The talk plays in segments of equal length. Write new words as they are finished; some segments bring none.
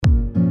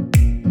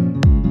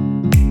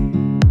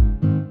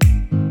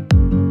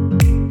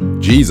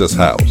Jesus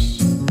House,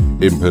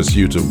 in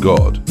pursuit of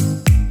God,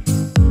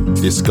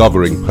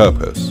 discovering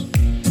purpose,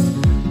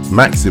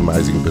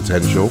 maximizing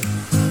potential,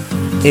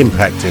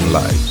 impacting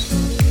lives.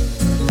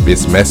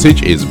 This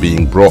message is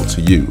being brought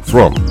to you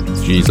from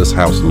Jesus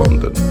House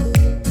London.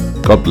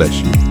 God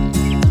bless you.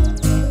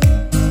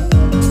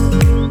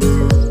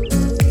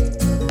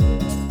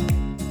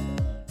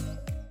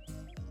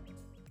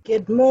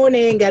 Good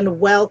morning and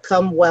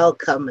welcome.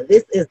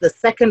 This is the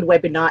second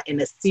webinar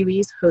in a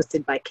series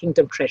hosted by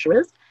Kingdom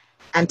Treasurers.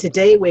 And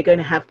today we're going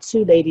to have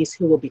two ladies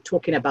who will be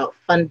talking about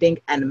funding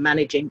and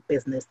managing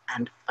business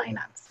and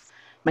finance.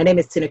 My name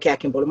is Tinuke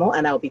Akimbolomo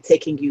and I'll be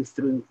taking you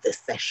through this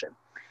session.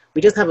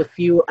 We just have a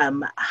few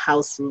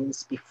house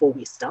rules before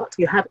we start. If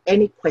you have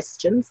any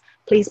questions,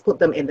 please put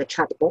them in the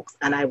chat box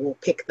and I will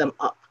pick them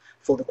up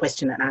for the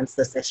question and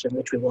answer session,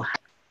 which we will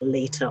have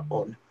later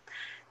on.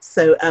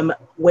 So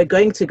we've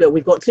got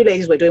two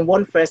ladies, we're doing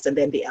one first and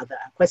then the other,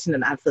 question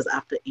and answers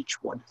after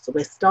each one. So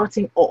we're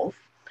starting off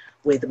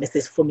with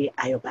Mrs. Fumi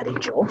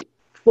Ayobade-Jo.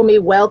 Fumi,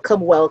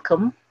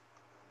 welcome.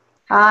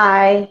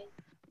 Hi.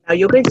 Now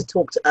you're going to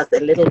talk to us a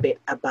little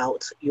bit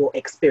about your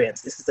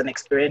experience. This is an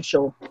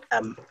experiential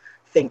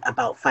thing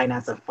about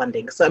finance and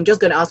funding. So I'm just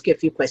going to ask you a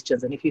few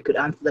questions and if you could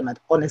answer them as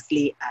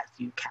honestly as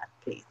you can,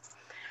 please.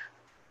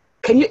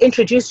 Can you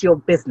introduce your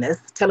business?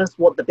 Tell us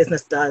what the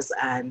business does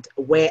and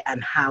where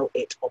and how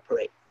it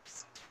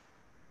operates.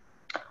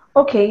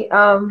 Okay,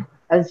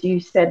 as you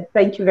said,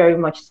 thank you very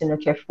much,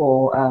 Tinuke,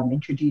 for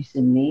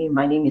introducing me.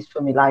 My name is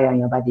Fumilayo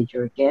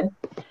Ayobade-Jo again.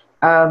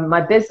 My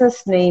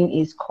business name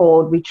is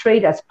called, we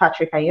trade as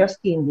Patrick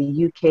Ayoski in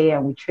the UK,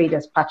 and we trade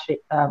as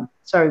Patrick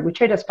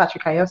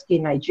Ayoski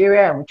in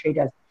Nigeria, and we trade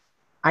as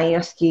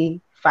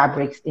Ayoski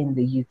Fabrics in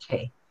the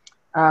UK.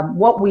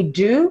 What we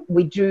do,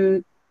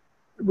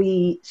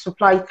 we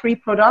supply three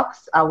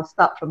products. I will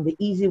start from the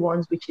easy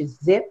ones, which is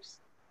zips,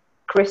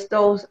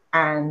 crystals,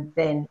 and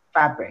then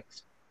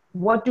fabrics.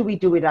 What do we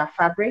do with our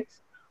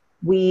fabrics?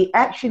 We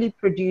actually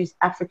produce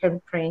African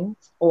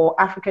prints or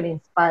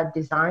African-inspired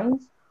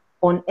designs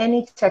on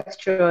any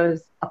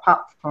textures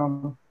apart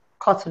from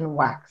cotton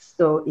wax.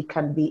 So it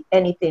can be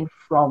anything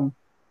from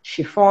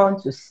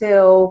chiffon to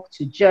silk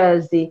to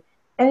jersey.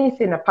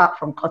 Anything apart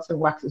from cotton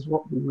wax is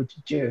what we would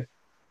do.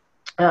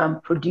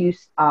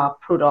 Produce our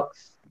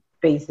products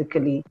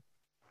basically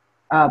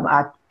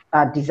our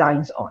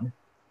designs on.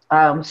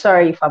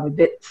 Sorry if I'm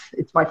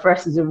it's my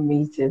first Zoom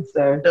meeting,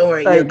 so don't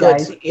worry, sorry, you're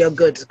guys. good. You're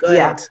good. Go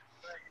ahead.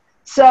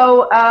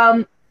 So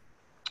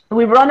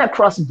we run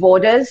across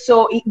borders.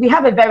 So we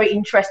have a very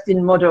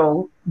interesting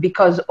model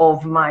because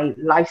of my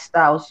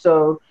lifestyle.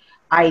 So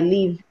I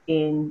live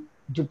in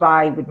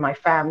Dubai with my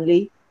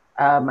family,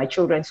 my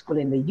children's school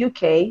in the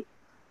UK,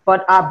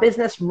 but our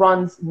business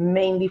runs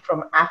mainly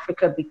from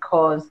Africa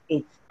because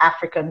it's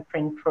African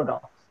print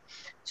products.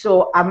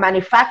 So our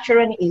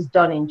manufacturing is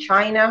done in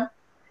China.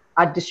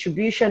 Our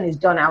distribution is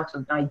done out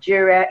of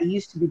Nigeria. It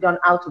used to be done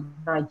out of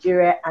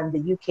Nigeria and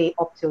the UK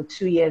up till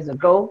 2 years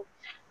ago.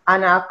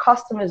 And our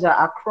customers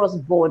are across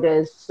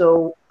borders.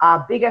 So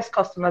our biggest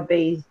customer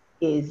base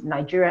is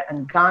Nigeria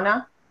and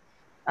Ghana,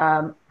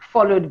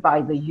 followed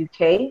by the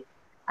UK.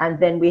 And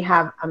then we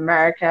have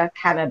America,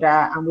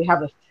 Canada, and we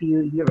have a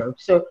few Europe.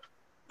 So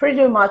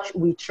pretty much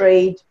we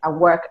trade and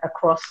work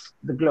across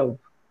the globe.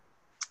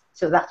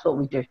 So that's what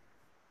we do.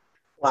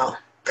 Wow,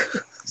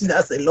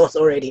 that's a lot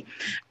already.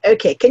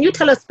 Okay, can you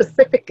tell us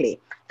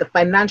specifically the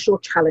financial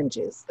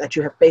challenges that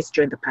you have faced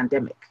during the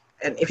pandemic?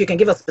 And if you can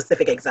give us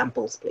specific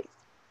examples, please.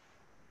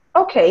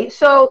 Okay,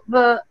 so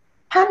the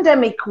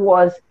pandemic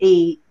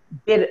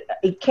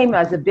it came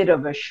as a bit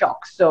of a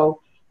shock.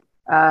 So,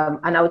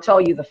 and I'll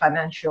tell you the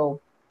financial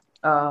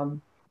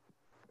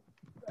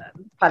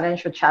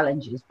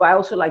challenges, but I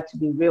also like to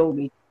be real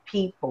with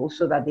people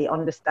so that they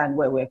understand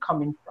where we're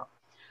coming from.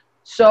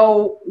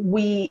 So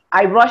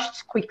I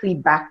rushed quickly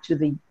back to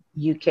the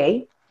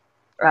UK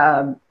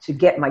to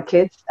get my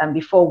kids. And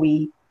before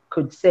we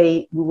could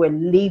say, we were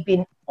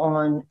leaving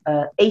on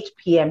an 8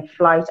 p.m.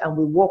 flight and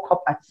we woke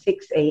up at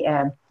 6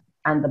 a.m.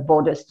 and the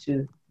borders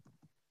to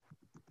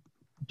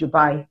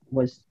Dubai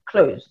was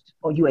closed,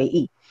 or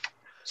UAE.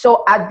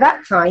 So at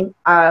that time,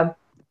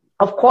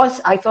 of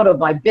course, I thought of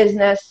my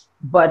business,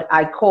 but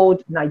I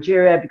called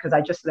Nigeria because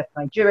I just left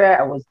Nigeria.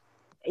 I was,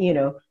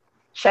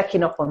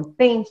 checking up on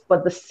things,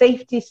 but the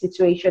safety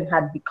situation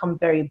had become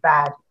very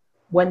bad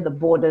when the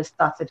borders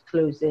started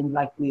closing,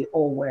 like we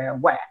all were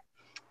aware.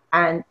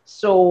 And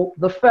so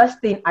the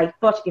first thing I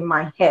thought in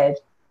my head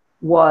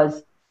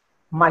was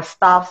my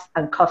staffs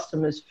and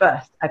customers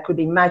first. I could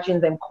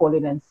imagine them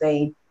calling and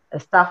saying a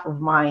staff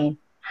of mine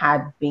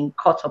had been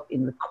caught up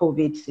in the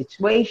COVID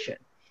situation.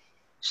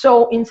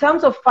 So in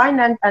terms of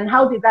finance and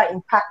how did that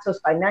impact us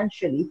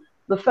financially,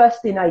 the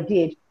first thing I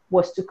did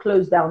was to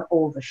close down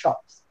all the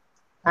shops.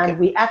 And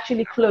we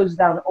actually closed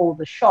down all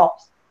the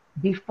shops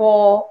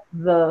before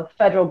the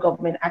federal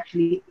government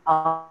actually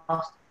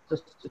asked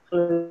us to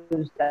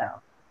close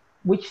down,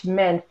 which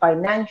meant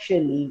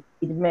financially,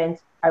 it meant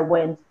I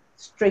went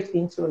straight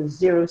into a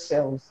zero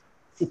sales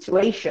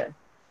situation.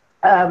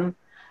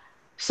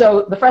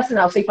 So the first thing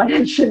I'll say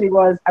financially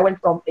was I went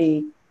from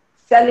a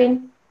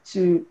selling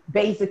to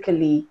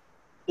basically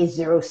a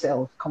zero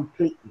sales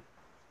completely.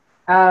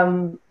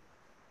 And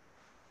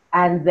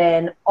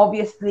then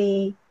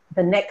obviously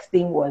the next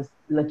thing was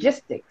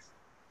logistics.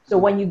 So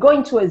when you go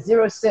into a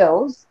zero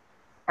sales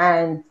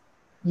and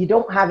you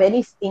don't have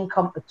any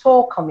income at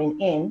all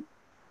coming in,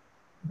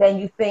 then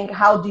you think,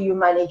 how do you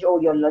manage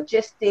all your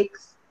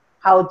logistics?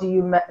 How do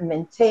you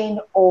maintain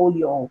all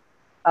your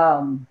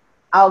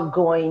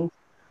outgoing?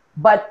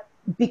 But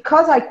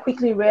because I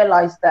quickly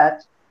realized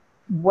that,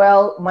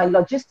 well, my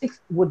logistics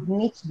would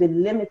need to be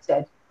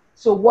limited.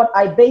 So what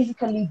I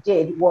basically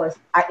did was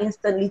I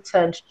instantly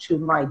turned to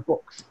my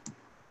books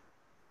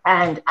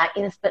and I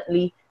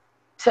instantly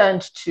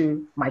turned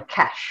to my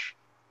cash.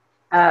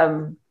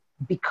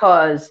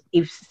 Because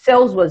if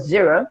sales was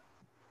zero,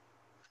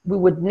 we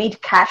would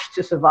need cash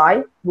to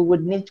survive. We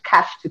would need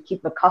cash to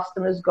keep the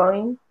customers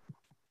going.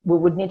 We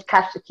would need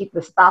cash to keep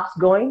the staffs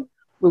going.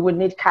 We would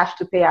need cash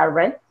to pay our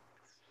rent.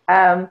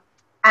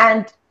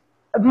 And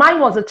mine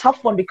was a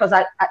tough one because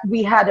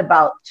we had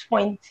about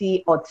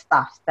 20 odd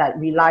staffs that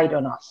relied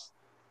on us.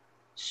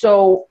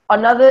 So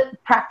another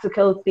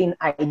practical thing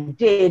I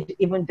did,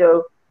 even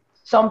though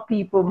some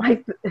people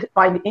might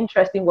find it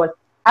interesting, was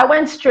I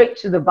went straight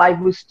to the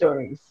Bible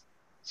stories.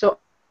 So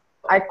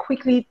I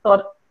quickly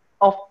thought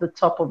off the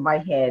top of my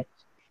head,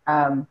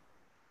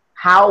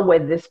 how were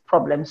these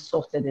problems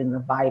sorted in the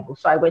Bible?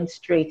 So I went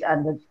straight,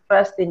 and the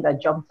first thing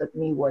that jumped at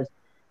me was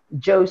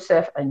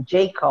Joseph and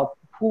Jacob,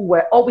 who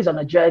were always on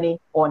a journey,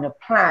 on a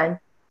plan,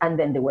 and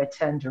then they were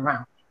turned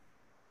around.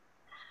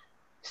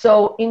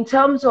 So in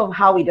terms of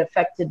how it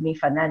affected me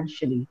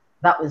financially,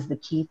 that was the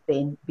key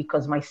thing,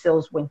 because my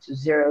sales went to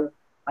zero,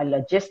 my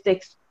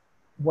logistics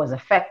was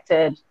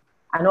affected,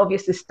 and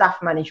obviously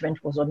staff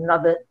management was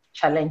another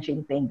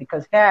challenging thing,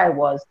 because here I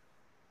was,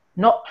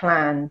 not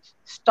planned,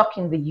 stuck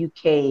in the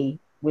UK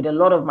with a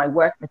lot of my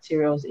work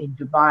materials in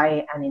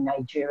Dubai and in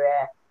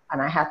Nigeria, and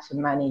I had to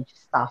manage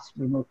staff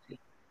remotely.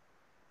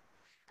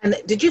 And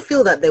did you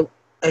feel that there was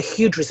a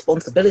huge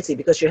responsibility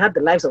because you had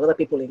the lives of other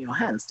people in your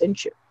hands,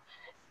 didn't you?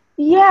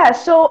 Yeah,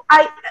 so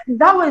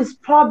that was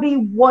probably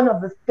one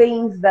of the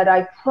things that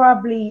I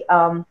probably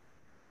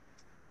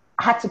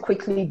had to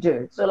quickly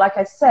do. So like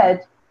I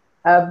said,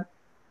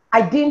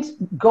 I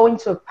didn't go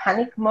into a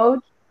panic mode.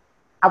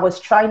 I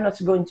was trying not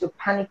to go into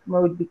panic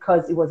mode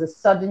because it was a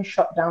sudden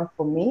shutdown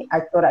for me.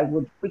 I thought I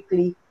would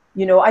quickly,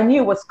 I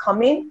knew it was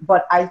coming,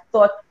 but I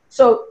thought,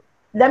 so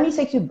let me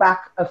take you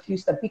back a few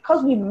steps.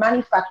 Because we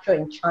manufacture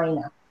in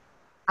China,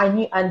 I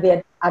knew,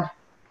 and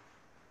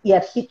he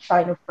had hit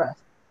China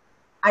first.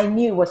 I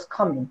knew it was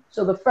coming.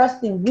 So the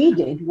first thing we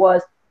did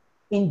was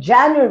in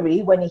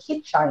January, when it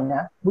hit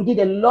China, we did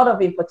a lot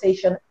of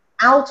importation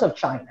out of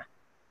China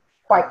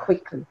quite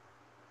quickly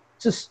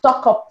to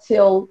stock up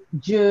till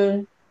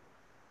June,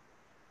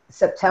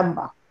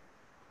 September.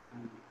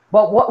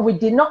 But what we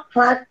did not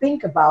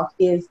think about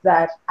is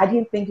that I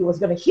didn't think it was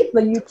going to hit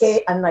the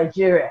UK and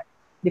Nigeria,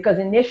 because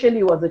initially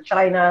it was a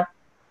China,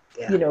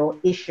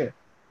 issue.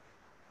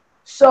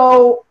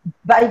 So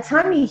by the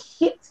time it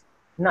hit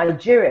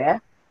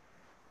Nigeria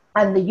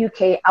and the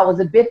UK, I was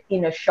a bit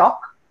in a shock.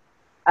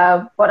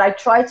 But I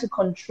tried to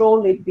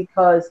control it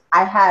because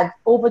I had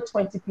over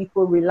 20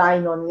 people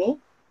relying on me.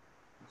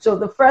 So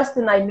the first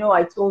thing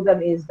I told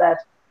them is that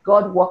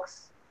God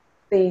works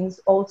things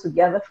all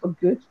together for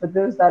good for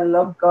those that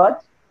love God.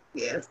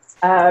 Yes.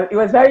 It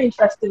was very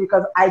interesting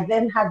because I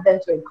then had them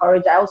to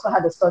encourage. I also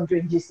had a son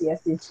doing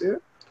GCSE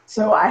too.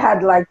 So I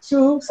had like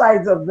two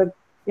sides of the,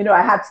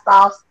 I had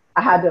staffs,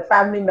 I had a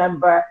family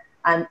member,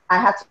 and I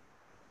had to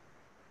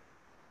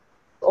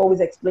always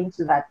explain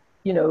to that,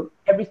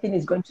 everything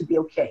is going to be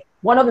okay.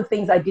 One of the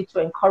things I did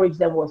to encourage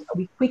them was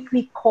we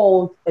quickly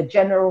called a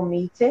general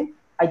meeting.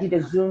 I did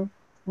a Zoom.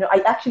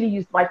 I actually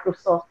used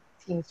Microsoft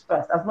Teams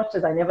first, as much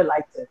as I never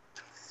liked it.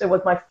 So it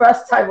was my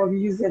first time of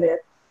using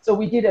it. So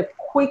we did a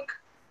quick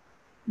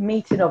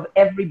meeting of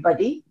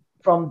everybody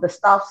from the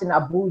staffs in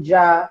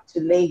Abuja to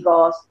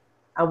Lagos.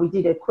 And we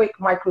did a quick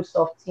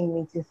Microsoft team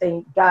meeting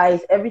saying,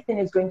 guys, everything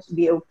is going to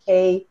be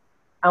okay.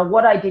 And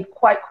what I did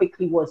quite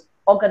quickly was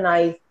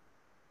organize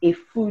a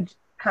food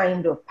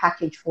kind of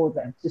package for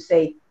them to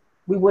say,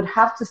 we would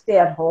have to stay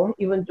at home,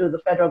 even though the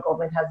federal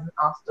government hasn't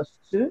asked us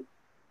to.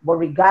 But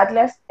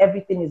regardless,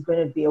 everything is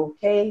going to be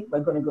okay.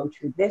 We're going to go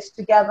through this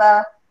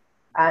together.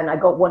 And I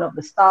got one of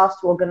the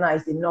staffs to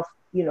organize enough,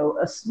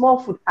 a small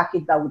food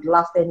package that would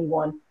last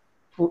anyone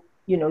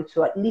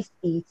to at least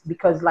eat,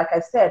 because like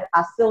I said,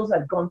 our sales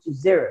had gone to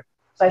zero.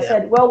 So I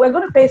said, well, we're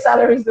going to pay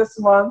salaries this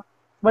month,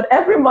 but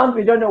every month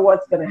we don't know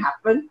what's going to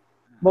happen,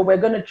 but we're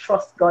going to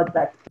trust God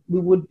that we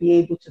would be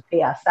able to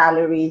pay our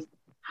salaries.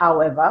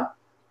 However,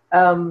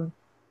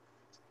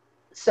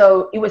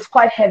 so it was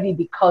quite heavy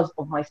because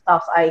of my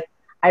staffs.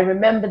 I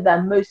remember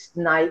that most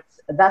nights,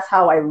 that's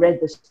how I read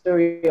the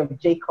story of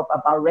Jacob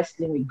about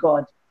wrestling with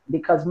God,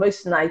 because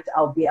most nights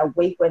I'll be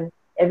awake when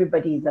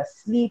everybody is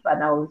asleep,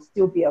 and I will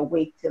still be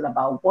awake till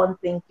about 1,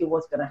 thinking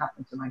what's going to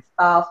happen to my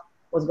staff,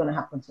 what's going to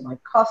happen to my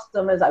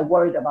customers. I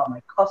worried about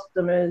my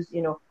customers,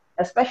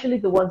 especially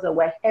the ones that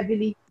were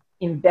heavily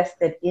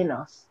invested in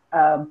us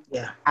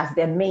as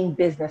their main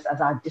business,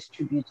 as our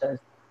distributors.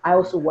 I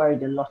also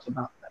worried a lot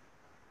about them.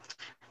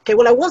 Okay,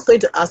 well, I was going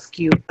to ask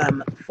you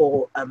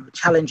for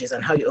challenges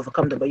and how you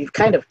overcome them, but you've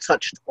kind of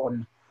touched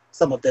on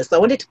some of this. So I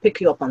wanted to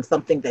pick you up on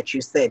something that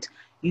you said.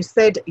 You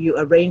said you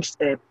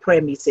arranged a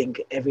prayer meeting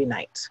every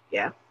night,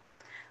 yeah?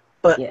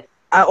 But yes.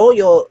 Are all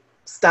your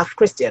staff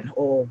Christian,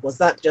 or was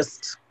that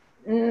just...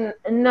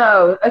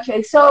 No.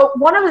 Okay, so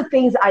one of the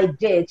things I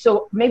did,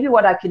 so maybe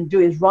what I can do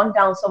is run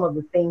down some of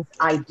the things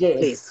I did.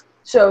 Please.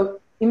 So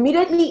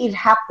immediately it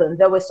happened,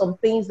 there were some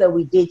things that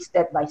we did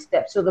step by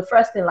step. So the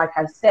first thing, like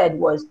I said,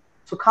 was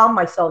to calm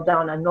myself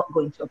down and not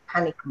go into a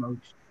panic mode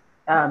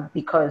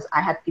because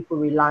I had people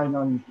relying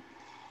on me.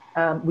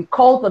 We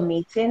called the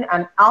meeting,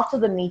 and after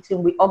the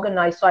meeting, we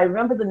organized. So I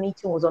remember the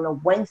meeting was on a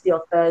Wednesday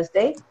or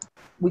Thursday.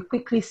 We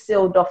quickly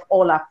sealed off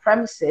all our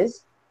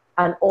premises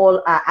and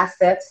all our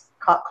assets,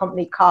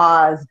 company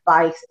cars,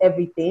 bikes,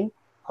 everything,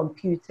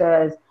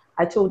 computers.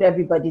 I told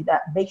everybody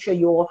that make sure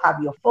you all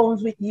have your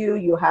phones with you,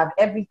 you have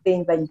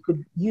everything that you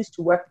could use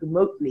to work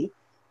remotely.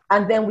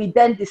 And then we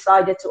then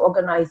decided to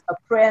organize a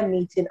prayer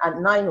meeting at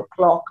 9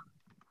 o'clock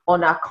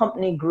on our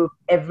company group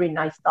every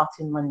night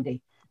starting Monday.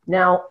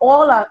 Now,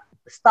 all our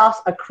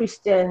staffs are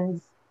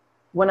Christians.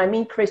 When I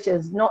mean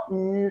Christians, not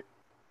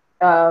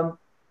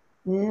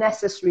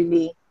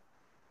necessarily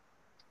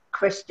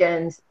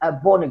Christians,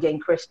 born again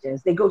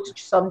Christians. They go to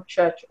some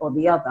church or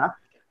the other.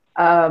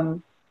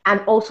 And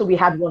also we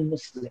had one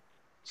Muslim.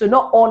 So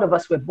not all of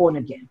us were born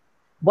again.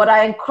 But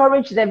I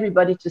encouraged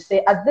everybody to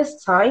say, at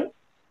this time,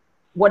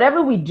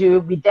 whatever we do,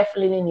 we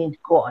definitely need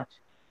God.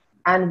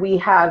 And we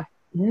have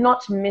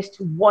not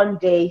missed one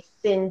day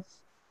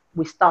since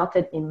we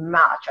started in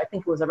March. I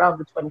think it was around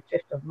the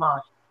 25th of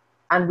March.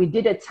 And we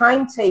did a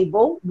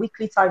timetable,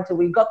 weekly timetable.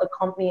 We got the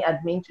company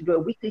admin to do a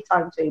weekly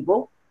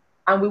timetable.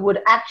 And we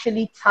would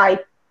actually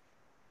type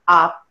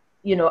up,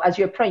 you know, as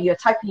you're praying, you're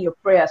typing your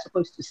prayer as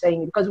opposed to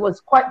saying it, because it was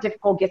quite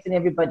difficult getting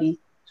everybody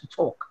to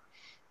talk.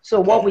 So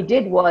what we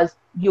did was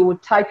you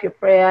would type your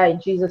prayer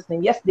in Jesus'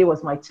 name. Yesterday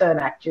was my turn,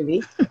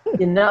 actually.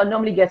 It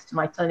normally gets to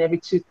my turn every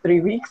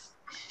 2-3 weeks.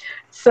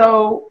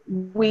 So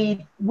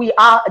we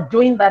are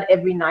doing that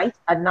every night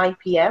at 9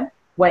 p.m.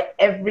 where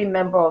every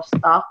member of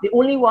staff, the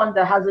only one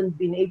that hasn't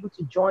been able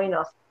to join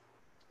us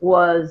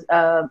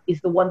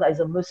is the one that is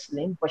a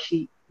Muslim, but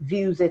she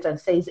views it and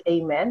says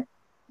amen.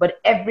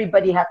 But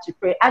everybody had to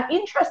pray. And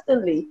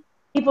interestingly,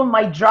 even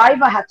my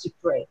driver had to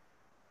pray.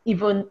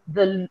 Even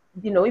the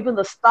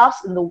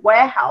staffs in the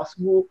warehouse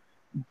who,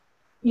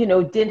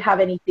 didn't have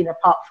anything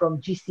apart from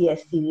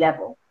GCSE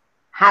level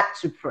had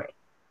to pray.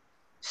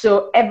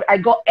 So I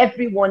got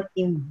everyone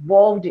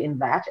involved in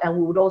that, and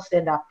we would all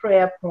send our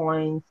prayer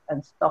points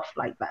and stuff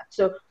like that.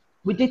 So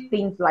we did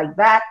things like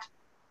that.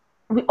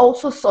 We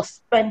also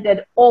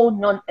suspended all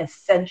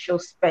non-essential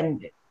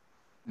spending.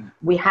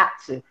 We had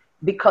to,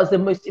 because the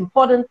most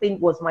important thing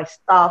was my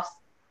staff's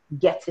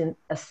getting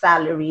a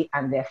salary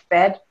and they're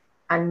fed,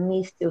 and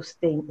me still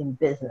staying in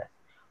business.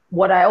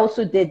 What I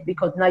also did,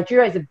 because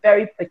Nigeria is a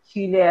very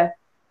peculiar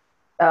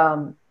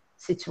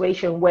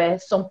situation where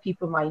some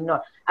people might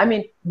not. I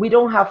mean, we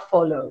don't have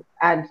follow,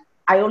 and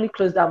I only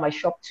closed down my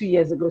shop 2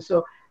 years ago.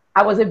 So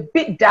I was a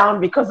bit down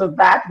because of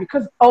that,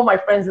 because all my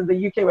friends in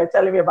the UK were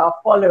telling me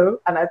about follow,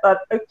 and I thought,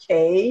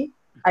 okay,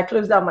 I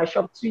closed down my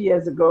shop 2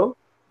 years ago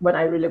when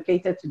I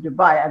relocated to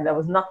Dubai, and there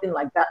was nothing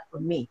like that for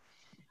me.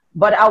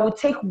 But I would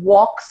take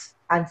walks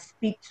and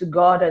speak to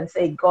God and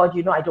say, God,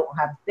 I don't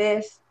have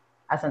this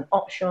as an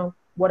option.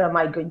 What am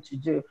I going to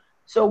do?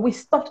 So we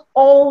stopped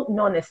all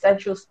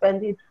non-essential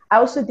spending. I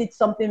also did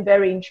something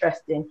very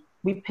interesting.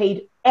 We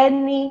paid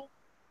any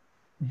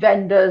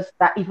vendors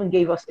that even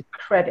gave us a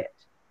credit.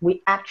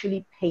 We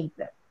actually paid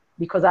them,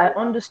 because I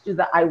understood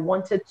that I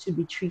wanted to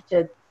be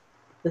treated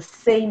the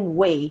same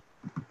way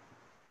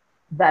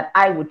that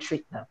I would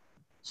treat them.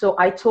 So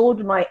I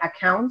told my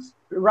accounts,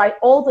 write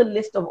all the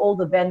list of all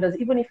the vendors.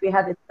 Even if we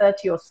had a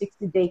 30 or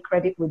 60-day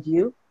credit with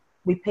you,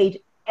 we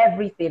paid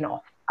everything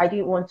off. I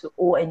didn't want to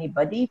owe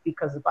anybody,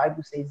 because the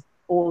Bible says,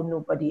 owe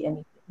nobody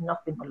anything,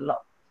 nothing but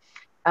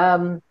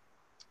love.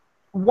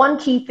 One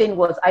key thing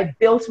was I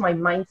built my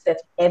mindset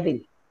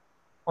heavily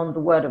on the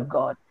Word of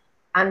God.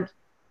 And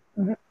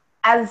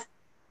as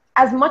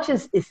much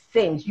as it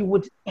seems, you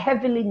would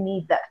heavily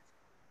need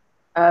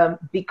that.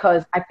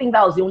 Because I think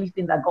that was the only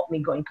thing that got me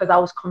going, because I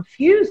was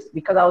confused,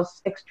 because I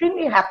was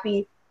extremely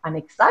happy and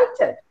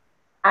excited.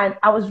 And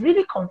I was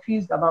really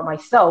confused about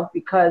myself,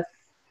 because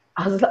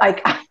I was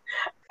like,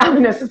 I'm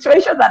in a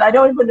situation that I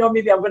don't even know,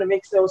 maybe I'm going to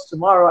make sales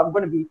tomorrow. I'm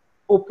going to be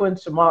open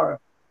tomorrow.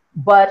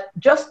 But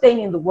just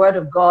staying in the Word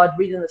of God,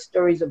 reading the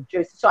stories of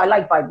Joseph. So I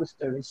like Bible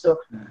stories. So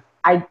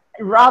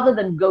rather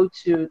than go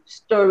to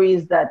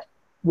stories that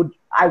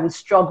I would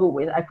struggle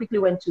with, I quickly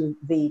went to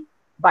the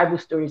Bible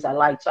stories I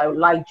like. So I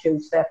like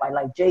Joseph, I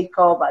like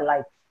Jacob, I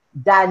like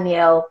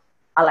Daniel,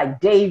 I like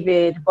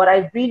David, but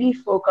I really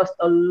focused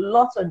a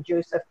lot on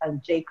Joseph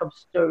and Jacob's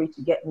story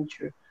to get me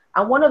through.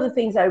 And one of the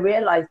things I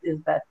realized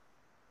is that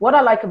what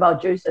I like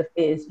about Joseph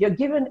is you're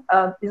given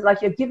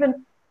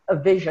a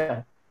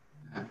vision.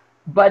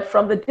 But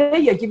from the day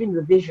you're given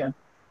the vision,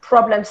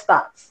 problem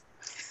starts.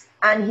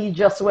 And he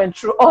just went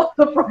through all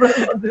the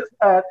problems on this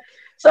earth.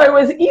 So it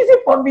was easy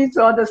for me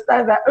to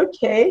understand that,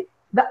 okay,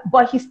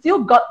 but he still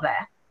got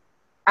there.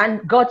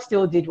 And God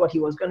still did what he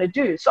was going to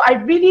do. So I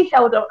really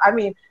held up. I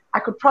mean, I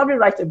could probably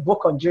write a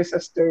book on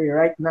Joseph's story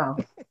right now.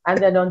 And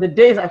then on the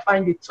days I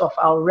find it tough,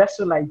 I'll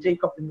wrestle like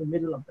Jacob in the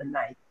middle of the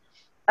night.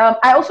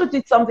 I also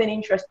did something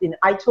interesting.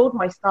 I told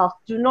my staff,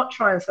 do not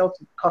try and sell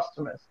to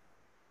customers.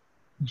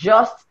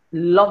 Just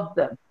love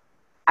them.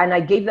 And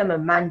I gave them a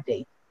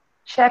mandate.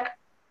 Check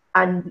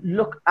and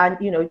look and,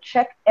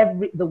 check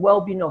the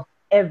well-being of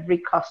every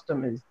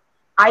customer.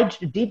 I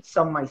did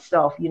some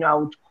myself. I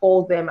would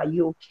call them, are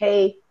you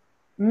okay?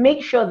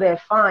 Make sure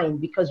they're fine,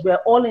 because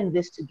we're all in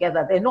this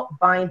together. They're not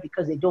buying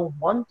because they don't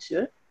want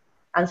to.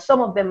 And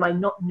some of them might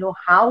not know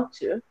how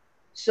to.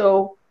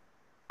 So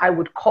I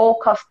would call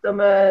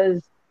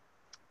customers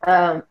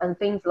and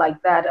things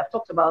like that. I've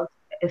talked about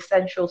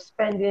essential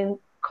spending,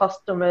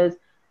 customers.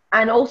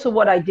 And also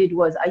what I did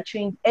was I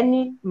changed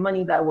any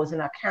money that was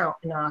in our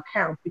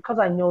account, because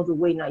I know the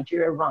way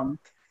Nigeria runs.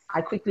 I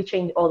quickly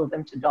changed all of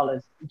them to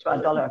dollars, into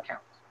our dollar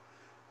account.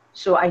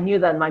 So I knew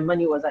that my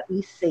money was at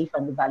least safe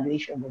and the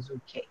valuation was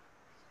okay.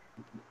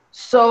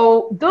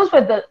 So those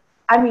were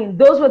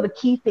the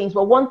key things.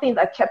 But one thing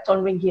that kept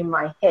on ringing in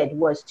my head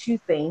was two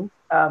things: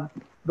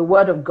 the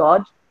word of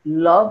God,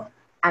 love,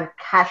 and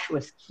cash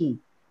was key.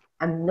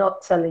 I'm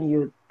not telling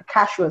you,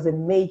 cash was a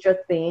major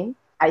thing.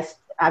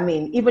 I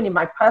mean, even in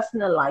my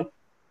personal life,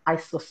 I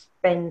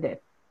suspended.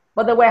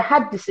 But there were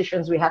hard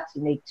decisions we had to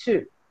make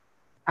too.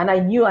 And I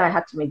knew I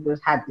had to make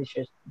those hard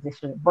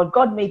decisions. But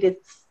God made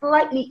it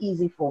slightly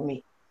easy for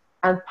me.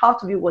 And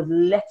part of it was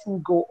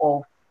letting go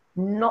of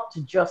not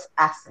just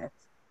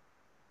assets,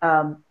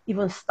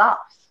 even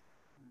staffs.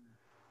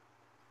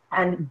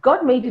 And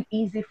God made it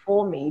easy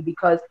for me,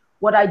 because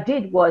what I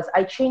did was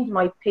I changed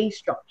my pay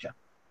structure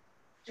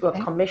to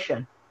a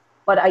commission.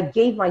 But I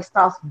gave my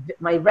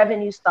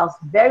revenue staffs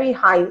very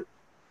high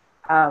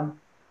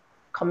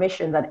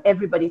commission that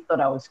everybody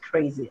thought I was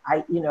crazy.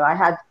 I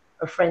had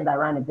a friend that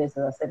ran a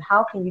business. I said,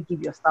 how can you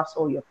give your staffs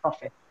all your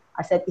profit?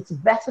 I said, it's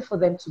better for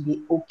them to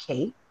be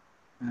okay.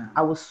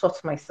 I will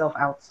sort myself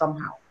out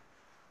somehow.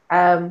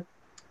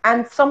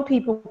 And some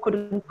people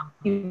couldn't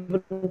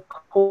even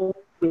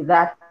cope with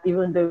that,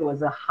 even though it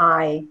was a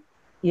high,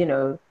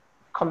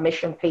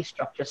 commission pay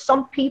structure.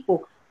 Some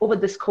people over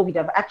this COVID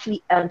have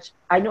actually earned,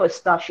 I know a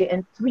staff, she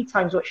earned 3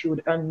 times what she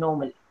would earn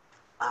normally.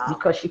 Wow.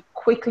 Because she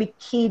quickly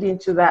keyed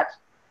into that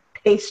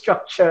pay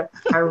structure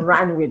and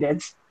ran with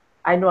it.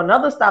 I know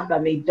another staff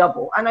that made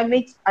double, and I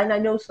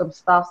know some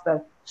staffs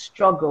that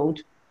struggled,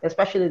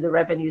 especially the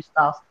revenue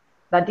staff,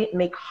 that didn't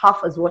make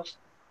half as much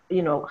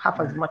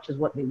as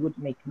what they would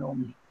make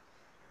normally.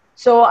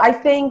 So I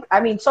think,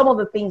 some of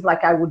the things,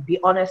 like, I would be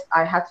honest,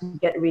 I had to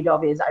get rid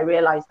of is I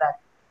realized that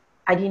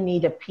I didn't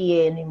need a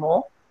PA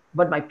anymore,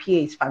 but my PA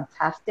is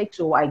fantastic.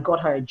 So I got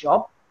her a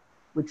job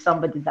with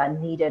somebody that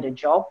needed a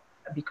job,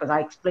 because I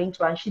explained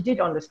to her and she did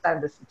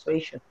understand the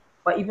situation.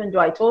 But even though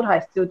I told her I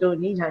still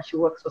don't need her, she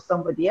works for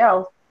somebody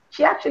else,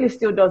 she actually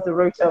still does the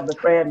rota of the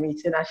prayer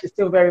meeting, and she's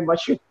still very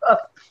much with us.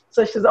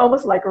 So she's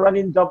almost like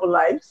running double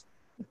lives.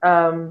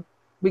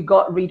 We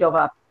got rid of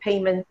our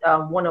payment,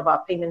 one of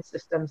our payment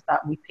systems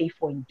that we pay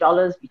for in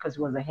dollars, because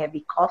it was a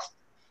heavy cost.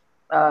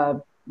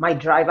 My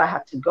driver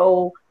had to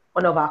go.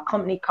 One of our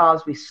company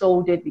cars, we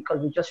sold it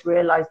because we just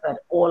realized that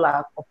all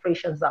our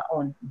operations are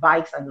on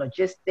bikes and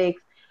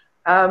logistics.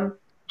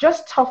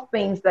 Just tough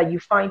things that you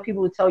find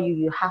people will tell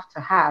you have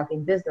to have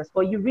in business,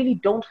 but you really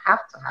don't have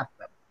to have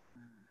them.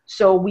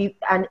 So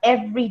and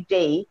every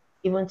day,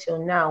 even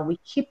till now, we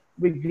keep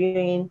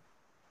reviewing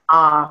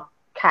our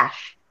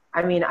cash.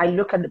 I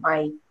look at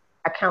my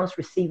accounts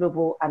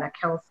receivable and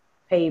accounts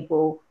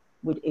payable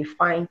with a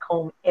fine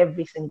comb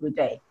every single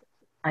day.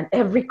 And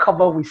every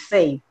cover we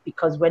save,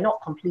 because we're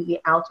not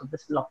completely out of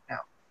this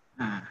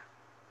lockdown.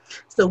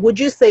 So would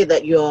you say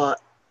that you're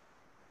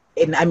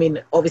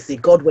obviously,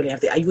 God willing,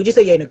 would you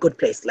say you're in a good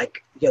place?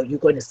 Like, you're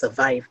going to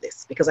survive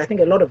this? Because I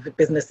think a lot of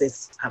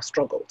businesses have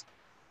struggled.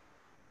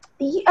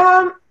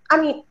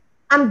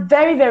 I'm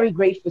very, very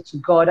grateful to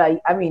God.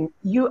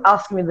 You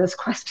ask me this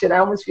question, I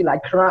almost feel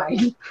like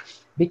crying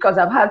because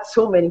I've had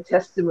so many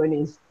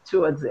testimonies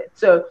towards it.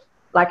 So,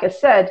 like I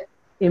said,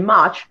 in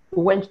March,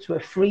 we went to a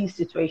freeze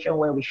situation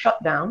where we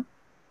shut down.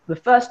 The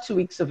first 2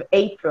 weeks of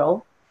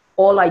April,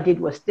 all I did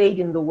was stayed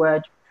in the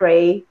Word,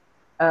 pray.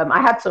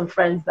 I had some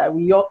friends that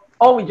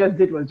all we just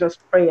did was just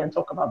pray and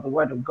talk about the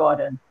Word of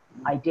God and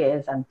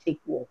ideas and take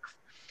walks.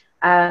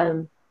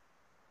 And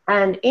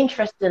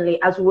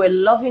interestingly, as we're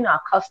loving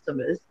our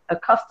customers, a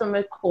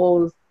customer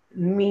calls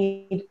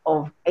mid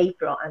of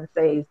April and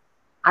says,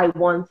 I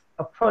want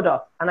a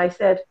product. And I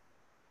said,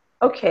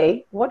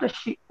 okay, who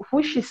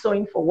is she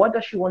sewing for? What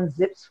does she want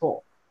zips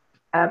for?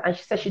 And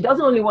she said, she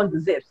doesn't only want the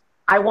zips.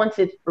 I want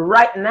it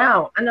right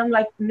now. And I'm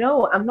like,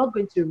 no, I'm not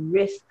going to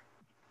risk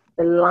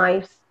the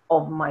lives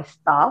of my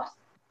staff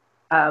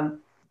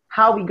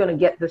how are we going to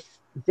get this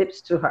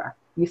zips to her?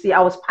 You see,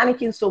 I was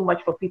panicking so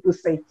much for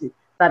people's safety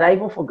that I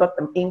even forgot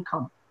the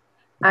income.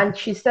 And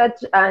she said,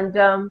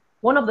 and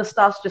one of the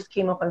staffs just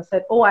came up and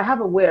said, oh, I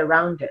have a way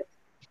around it.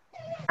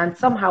 And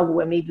somehow we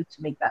were able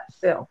to make that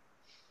sale.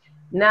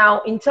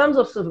 Now, in terms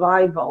of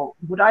survival,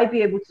 would I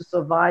be able to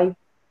survive?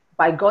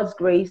 By God's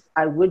grace,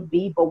 I would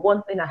be. But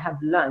one thing I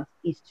have learned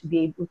is to be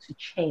able to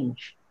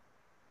change.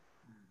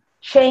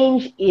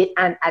 Change it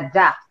and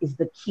adapt is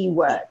the key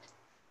word.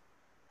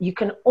 You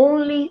can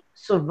only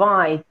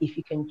survive if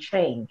you can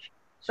change.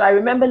 So I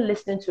remember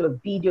listening to a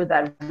video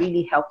that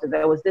really helped.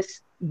 There was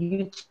this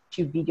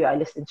YouTube video I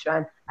listened to,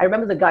 and I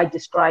remember the guy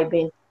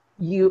describing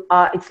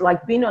it's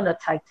like being on a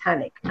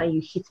Titanic and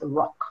you hit a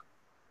rock.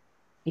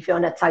 If you're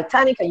on a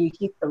Titanic and you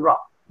hit the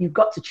rock, you've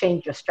got to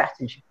change your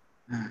strategy.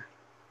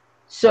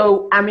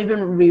 So I'm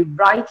even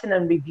rewriting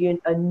and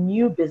reviewing a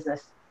new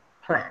business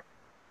plan.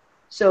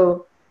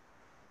 So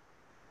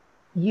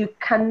you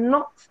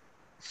cannot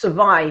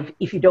survive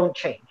if you don't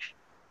change.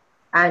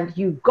 And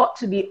you've got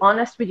to be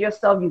honest with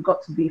yourself. You've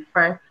got to be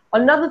frank.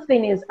 Another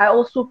thing is I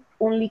also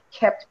only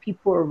kept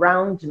people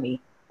around me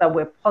that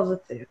were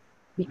positive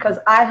because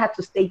I had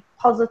to stay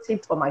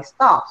positive for my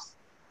staffs.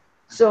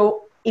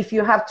 So if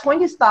you have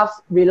 20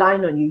 staffs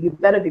relying on you, you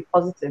better be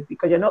positive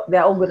because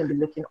they're all going to be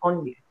looking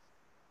on you.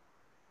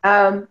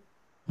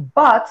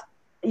 But,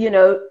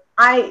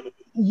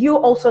 you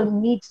also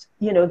need,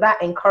 that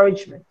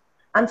encouragement.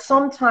 And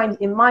sometimes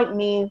it might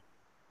mean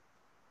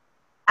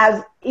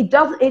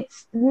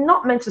it's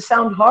not meant to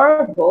sound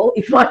horrible.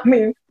 It might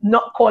mean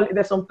not call it.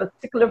 There's some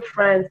particular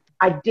friends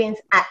I didn't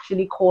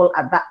actually call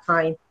at that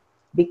time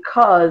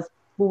because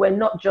we were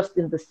not just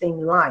in the same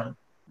line.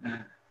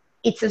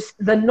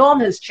 The norm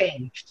has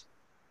changed.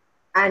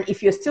 And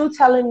if you're still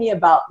telling me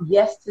about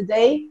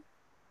yesterday,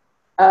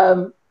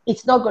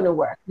 it's not going to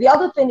work. The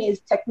other thing is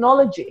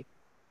technology.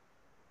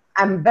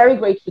 I'm very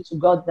grateful to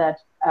God that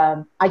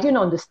I didn't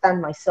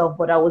understand myself,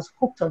 but I was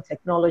hooked on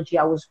technology.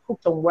 I was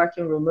hooked on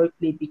working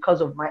remotely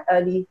because of my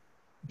early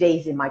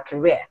days in my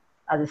career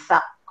as a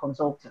SAP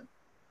consultant.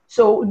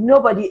 So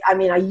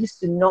I used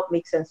to not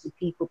make sense to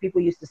people.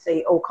 People used to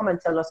say, oh, come and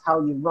tell us how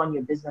you run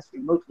your business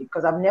remotely,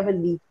 because I've never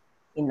lived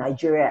in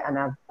Nigeria and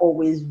I've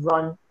always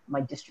run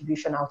my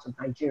distribution out of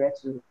Nigeria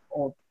to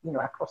all,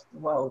 across the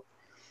world.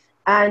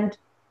 And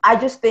I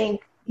just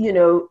think,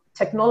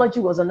 technology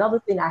was another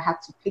thing I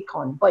had to pick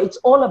on, but it's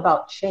all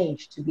about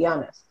change, to be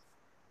honest.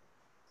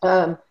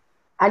 And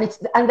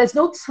there's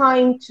no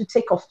time to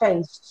take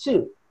offense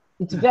too.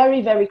 It's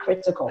very, very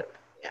critical.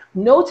 Yeah.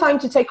 No time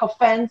to take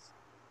offense,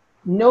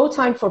 no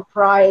time for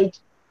pride,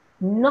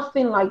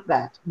 nothing like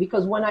that.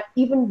 Because when I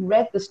even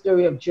read the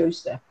story of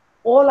Joseph,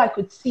 all I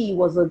could see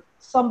was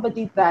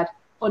somebody that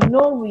for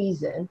no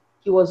reason,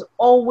 he was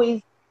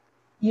always,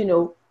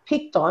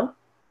 picked on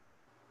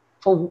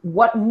for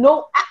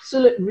no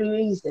absolute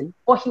reason,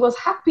 but he was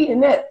happy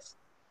in it.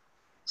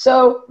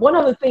 So one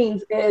of the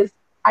things is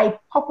I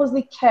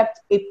purposely kept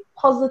a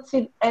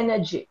positive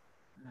energy.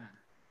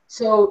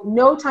 So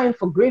no time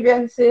for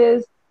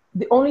grievances.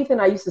 The only thing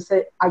I used to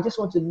say, I just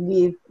want to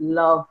live,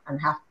 love, and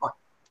have fun.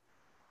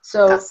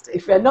 So Fantastic.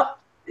 If you're not,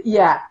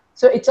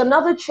 so it's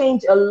another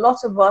change a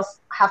lot of us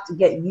have to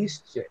get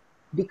used to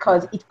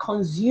because it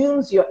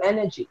consumes your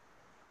energy.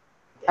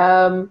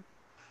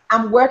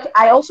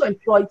 I also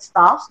employed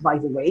staffs, by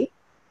the way,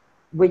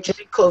 which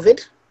during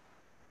COVID.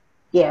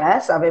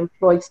 Yes, I've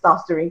employed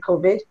staffs during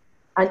COVID.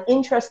 And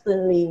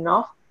interestingly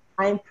enough,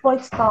 I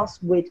employed staffs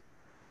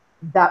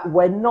that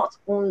were not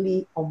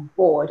only on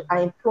board, I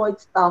employed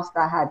staffs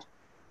that had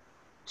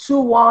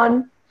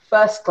 2-1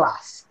 first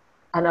class.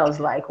 And I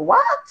was like,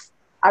 what?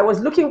 I was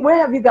looking, where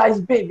have you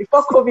guys been?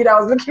 Before COVID, I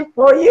was looking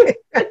for you.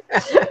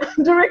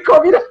 During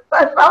COVID,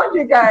 I found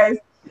you guys.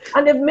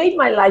 And they've made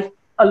my life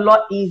a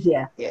lot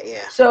easier.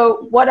 Yeah.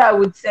 So what I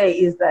would say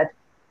is that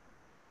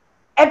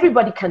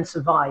everybody can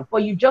survive,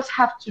 but you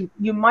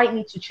might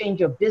need to change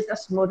your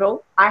business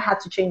model. I had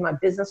to change my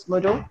business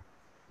model.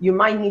 You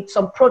might need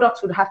some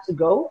products would have to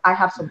go. I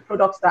have some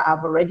products that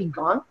have already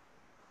gone.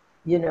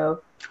 Okay,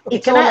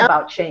 it's all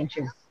about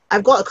changing.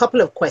 I've got a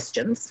couple of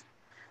questions.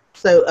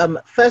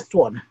 So first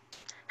one,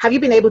 have you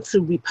been able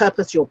to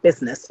repurpose your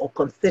business or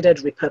considered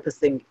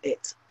repurposing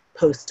it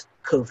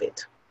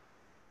post-COVID?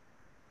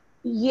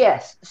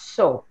 Yes.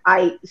 So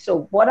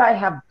what I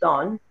have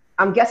done,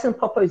 I'm guessing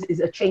purpose is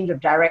a change of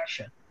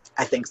direction.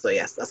 I think so,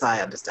 yes. That's how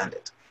I understand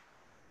it.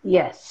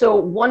 Yes. So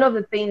one of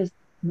the things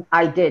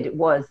I did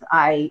was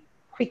I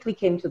quickly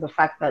came to the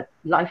fact that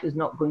life is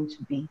not going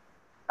to be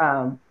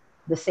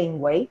the same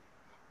way.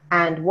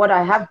 And what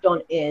I have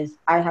done is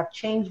I have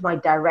changed my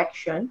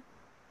direction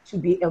to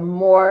be a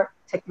more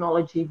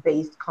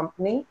technology-based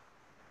company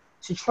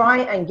to try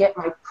and get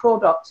my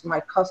product to my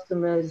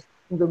customers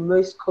in the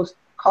most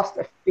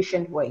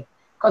cost-efficient way.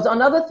 Because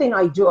another thing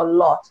I do a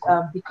lot,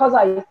 because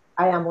I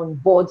am on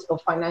boards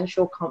of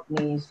financial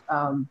companies,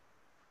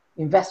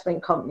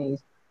 investment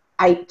companies,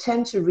 I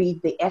tend to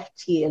read the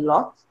FT a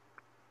lot.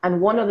 And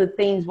one of the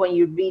things when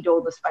you read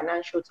all this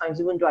Financial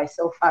Times, even though I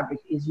sell fabric,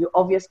 is you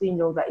obviously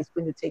know that it's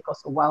going to take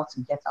us a while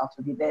to get out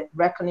of it. They're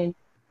reckoning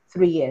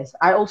 3 years.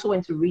 I also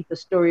went to read the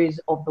stories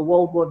of the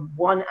World War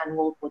I and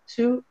World War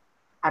II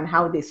and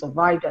how they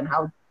survived and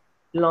how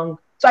long.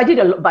 So I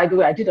did by the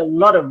way, I did a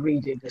lot of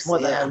reading, more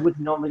than I would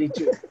normally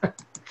do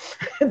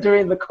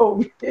during the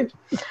COVID.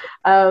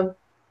 And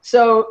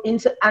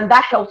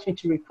that helped me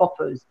to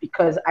repurpose,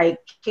 because I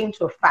came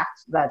to a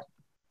fact that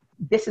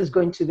this is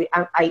going to be,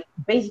 I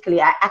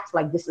act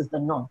like this is the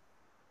norm.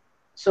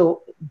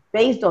 So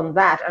based on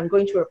that, I'm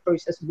going through a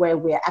process where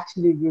we're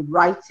actually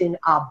rewriting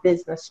our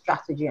business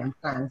strategy and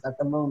plans at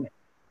the moment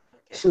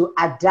to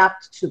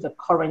adapt to the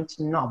current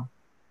norm.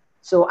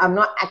 So I'm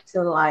not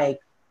acting like,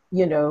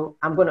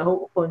 I'm going to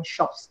open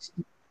shops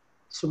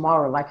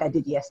tomorrow like I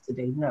did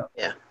yesterday. No.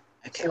 Yeah.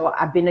 Okay. So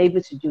I've been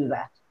able to do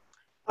that.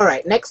 All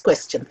right. Next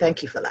question.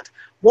 Thank you for that.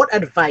 What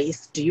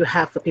advice do you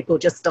have for people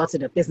just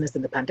starting a business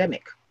in the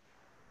pandemic?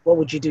 What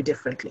would you do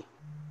differently?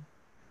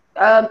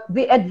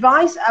 The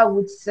advice I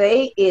would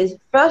say is,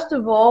 first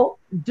of all,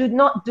 do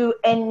not do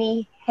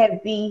any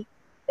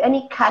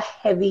cash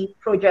heavy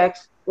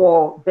projects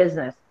for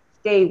business.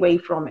 Stay away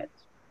from it.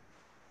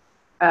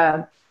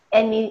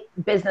 Any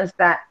business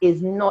that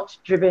is not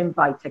driven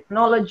by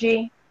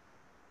technology,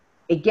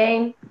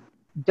 again,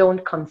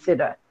 don't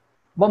consider.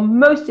 But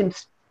most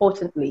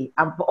importantly,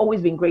 I've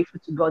always been grateful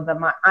to God that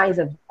my eyes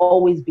have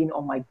always been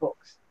on my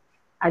books.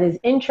 And it's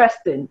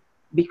interesting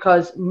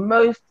because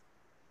most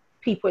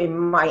people in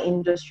my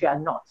industry are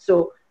not.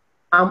 So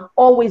I'm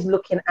always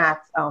looking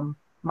at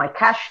my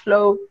cash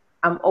flow.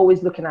 I'm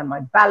always looking at my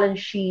balance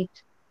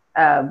sheet.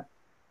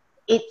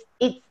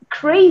 It's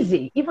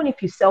crazy. Even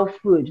if you sell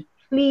food,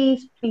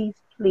 please,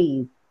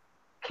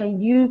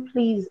 can you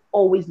please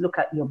always look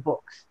at your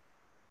books?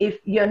 If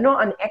you're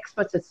not an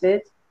expert at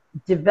it,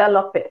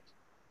 develop it.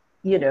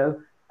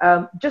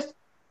 Just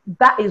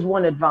that is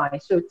one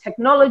advice. So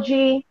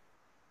technology,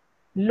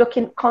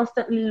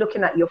 constantly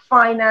looking at your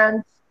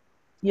finance,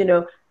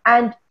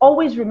 and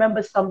always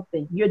remember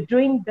something. You're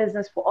doing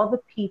business for other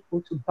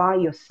people to buy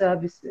your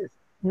services,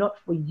 not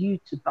for you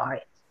to buy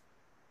it.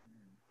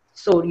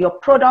 So your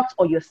products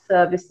or your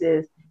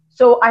services.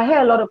 So I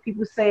hear a lot of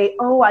people say,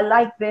 oh, I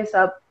like this.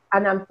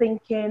 And I'm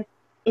thinking,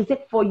 is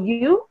it for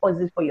you or is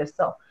it for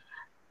yourself?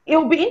 It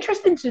will be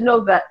interesting to know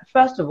that,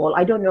 first of all,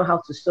 I don't know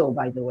how to sew,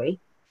 by the way,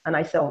 and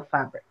I sell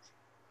fabrics.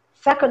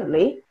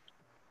 Secondly,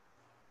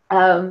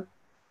 I'm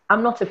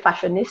not a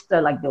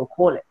fashionista, like they'll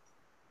call it.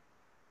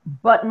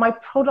 But my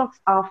products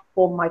are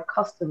for my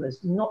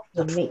customers, not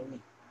for me.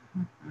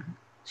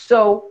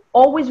 So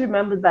always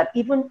remember that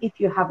even if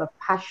you have a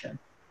passion,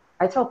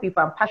 I tell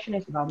people I'm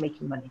passionate about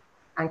making money,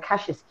 and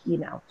cash is key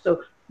now.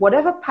 So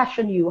whatever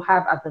passion you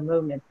have at the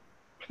moment,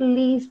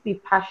 please be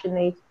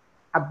passionate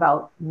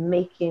about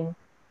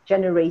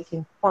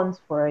generating funds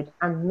for it,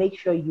 and make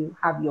sure you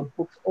have your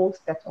books all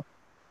set up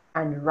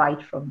and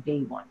right from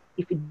day one.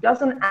 If it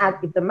doesn't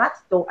if the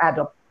maths don't add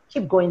up,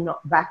 keep going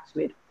back to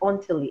it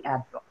until it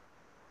adds up.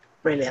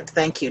 Brilliant.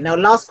 Thank you. Now,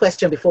 last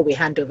question before we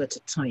hand over to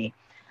Tony.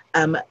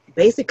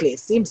 Basically, it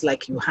seems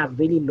like you have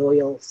really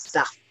loyal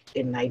staff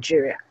in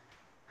Nigeria.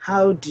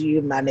 How do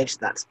you manage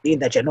that, being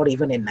that you're not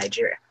even in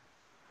Nigeria?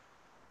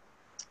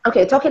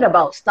 Okay, talking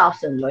about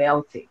staffs and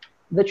loyalty.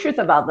 The truth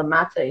about the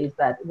matter is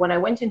that when I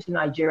went into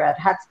Nigeria, I'd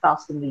had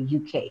staffs in the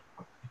UK.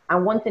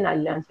 And one thing I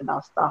learned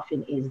about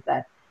staffing is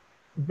that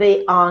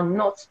they are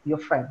not your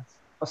friends,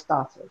 for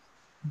starters,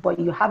 but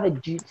you have a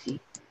duty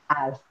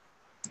as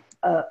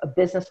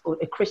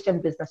a Christian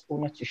business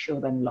owner to show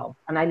them love.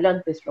 And I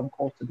learned this from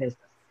Call to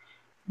Business.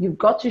 You've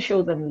got to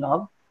show them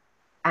love,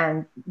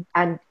 and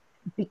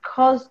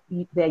because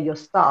they're your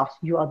staff,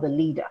 you are the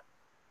leader.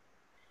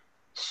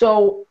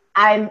 So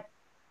I'm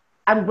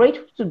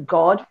grateful to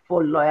God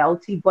for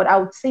loyalty, but I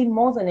would say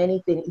more than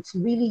anything, it's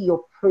really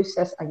your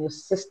process and your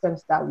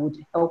systems that would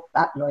help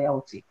that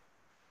loyalty.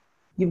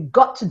 You've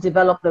got to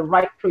develop the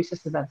right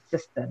processes and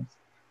systems.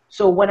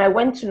 So when I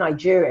went to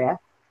Nigeria,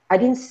 I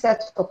didn't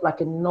set up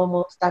like a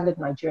normal standard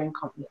Nigerian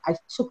company. I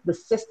took the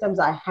systems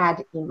I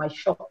had in my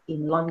shop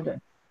in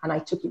London and I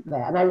took it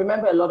there. And I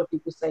remember a lot of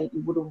people saying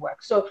it wouldn't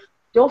work. So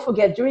don't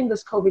forget, during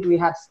this COVID, we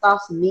had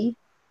staffs leave,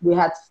 we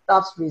had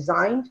staffs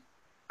resigned.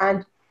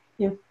 And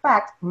in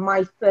fact,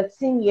 my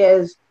 13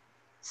 years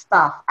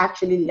staff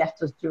actually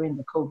left us during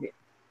the COVID.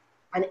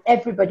 And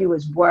everybody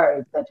was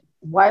worried that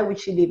why would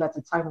she leave at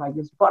a time like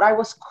this? But I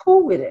was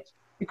cool with it,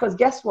 because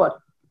guess what?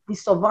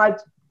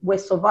 We're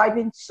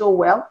surviving so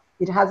well.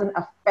 It hasn't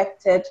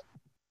affected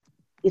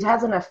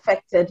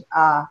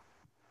our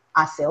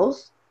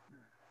sales,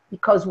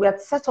 because we had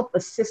set up a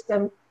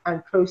system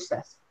and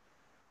process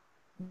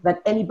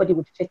that anybody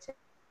would fit in.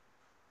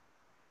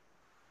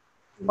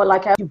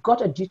 But you've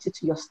got a duty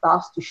to your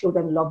staffs to show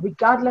them love,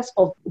 regardless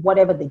of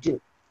whatever they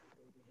do.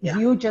 Yeah.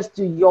 You just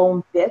do your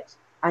own bit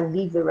and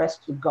leave the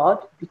rest to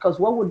God, because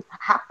what would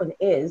happen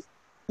is,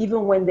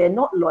 even when they're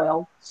not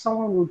loyal,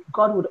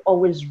 God would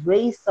always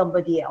raise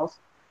somebody else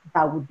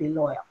that would be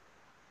loyal.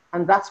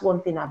 And that's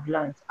one thing I've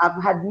learned.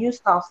 I've had new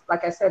staff,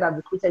 like I said, I've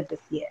recruited this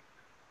year.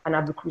 and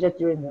I've recruited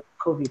during the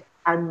COVID.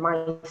 And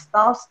my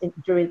staffs that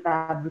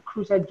I've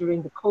recruited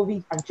during the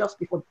COVID and just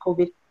before the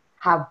COVID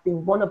have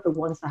been one of the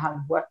ones that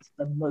have worked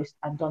the most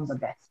and done the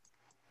best.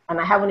 And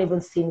I haven't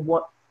even seen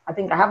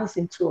I haven't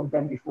seen two of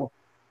them before.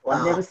 Wow.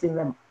 I've never seen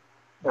them.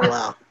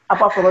 Wow.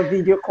 Apart from a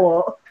video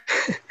call.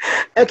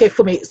 Okay,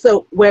 for me.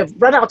 So we've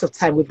run out of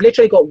time. We've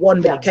literally got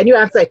 1 minute. Yeah. Can you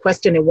answer a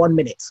question in 1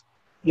 minute?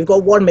 You've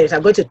got 1 minute.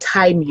 I'm going to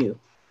time you.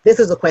 This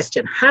is a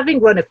question. Having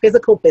run a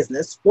physical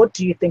business, what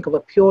do you think of a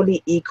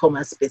purely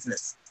e-commerce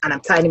business? And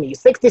I'm timing you.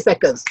 60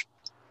 seconds.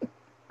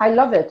 I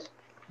love it.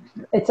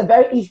 It's a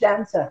very easy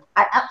answer.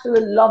 I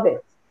absolutely love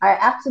it. I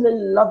absolutely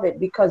love it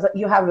because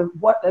you have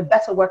a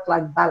better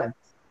work-life balance.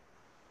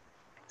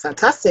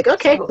 Fantastic.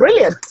 Okay,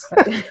 brilliant.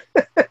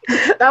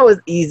 That was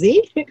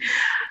easy.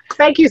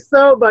 Thank you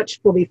so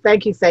much, Fumi.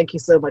 Thank you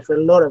so much for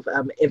a lot of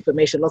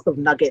information, lots of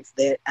nuggets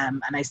there.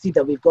 And I see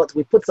that we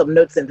put some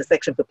notes in the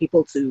section for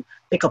people to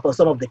pick up on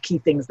some of the key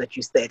things that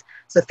you said.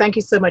 So thank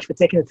you so much for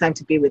taking the time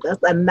to be with us.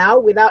 And now,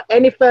 without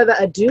any further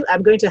ado,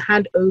 I'm going to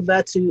hand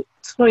over to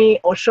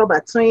Toyin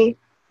Oshoba. Toyin.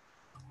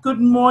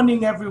 Good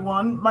morning,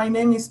 everyone. My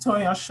name is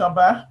Toyin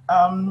Oshoba.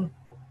 I'm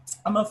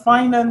a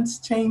finance,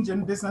 change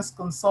and business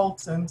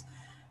consultant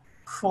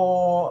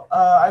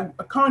I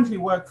currently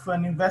work for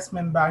an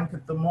investment bank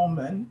at the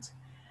moment.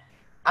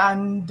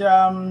 And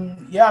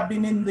I've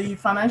been in the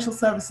financial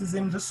services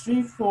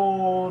industry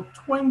for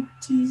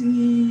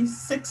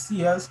 26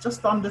 years,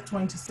 just under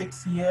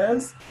 26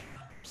 years.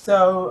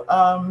 So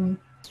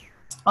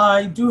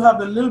I do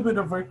have a little bit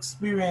of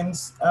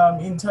experience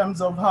in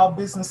terms of how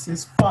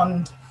businesses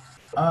fund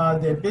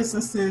their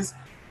businesses.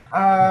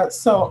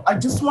 So I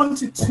just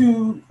wanted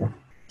to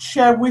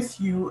share with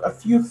you a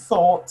few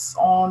thoughts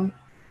on,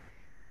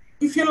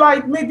 if you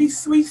like, maybe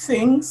 3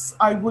 things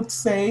I would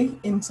say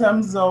in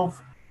terms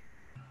of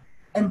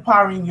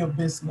empowering your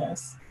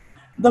business.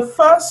 The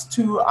first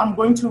 2 I'm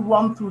going to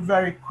run through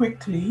very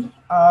quickly,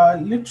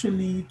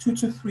 literally 2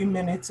 to 3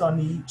 minutes on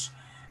each,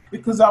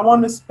 because I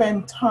want to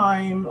spend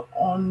time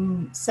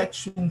on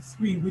section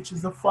 3, which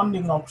is the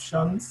funding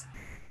options.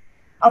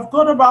 I've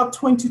got about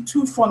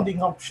 22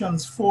 funding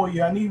options for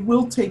you, and it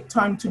will take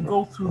time to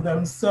go through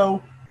them.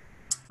 So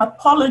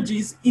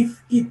apologies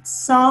if it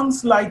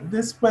sounds like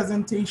this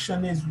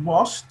presentation is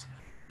rushed,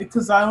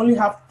 because I only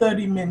have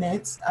 30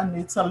 minutes and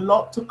it's a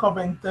lot to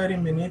cover in 30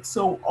 minutes.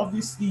 So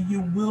obviously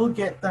you will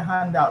get the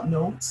handout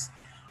notes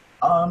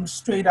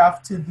straight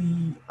after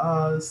the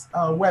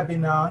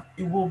webinar.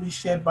 It will be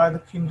shared by the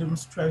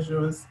Kingdom's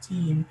Treasurers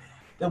team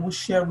that will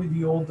share with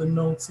you all the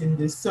notes in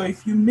this. So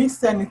if you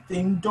miss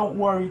anything, don't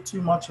worry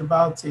too much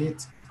about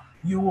it.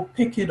 You will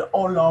pick it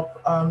all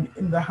up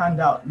in the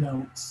handout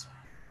notes.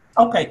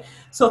 Okay,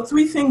 so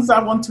 3 things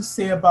I want to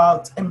say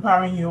about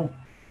empowering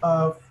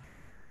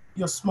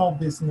your small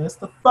business.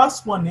 The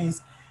first one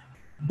is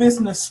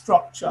business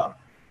structure.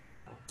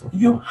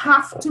 You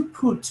have to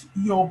put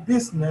your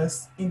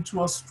business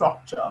into a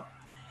structure.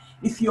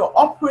 If you're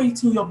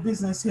operating your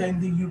business here in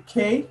the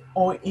UK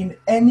or in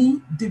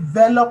any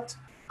developed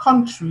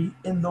country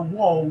in the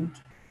world,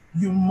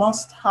 you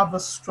must have a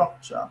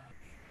structure.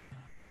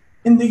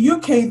 In the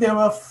UK, there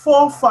are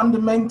 4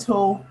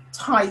 fundamental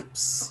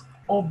types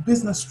of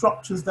business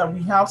structures that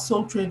we have: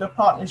 sole trader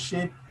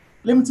partnership,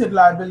 limited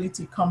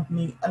liability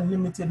company, and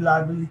limited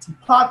liability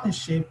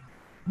partnership,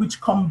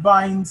 which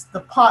combines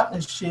the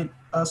partnership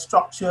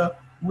structure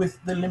with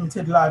the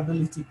limited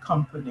liability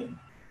company.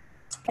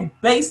 It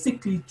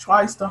basically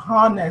tries to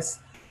harness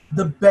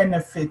the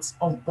benefits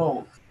of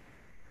both.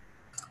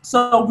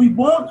 So we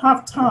won't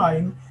have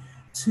time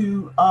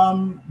to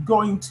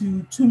go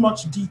into too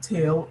much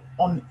detail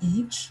on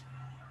each,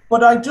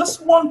 but I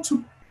just want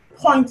to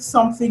point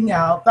something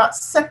out. That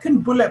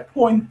second bullet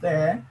point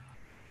there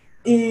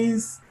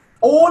is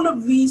all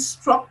of these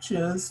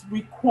structures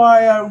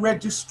require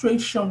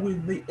registration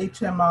with the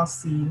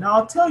HMRC. Now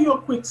I'll tell you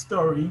a quick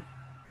story.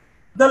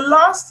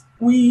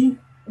 We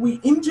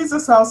in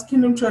Jesus House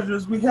Kingdom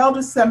Treasurers, we held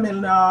a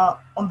seminar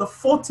on the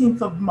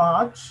 14th of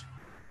March,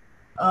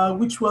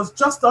 which was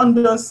just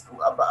under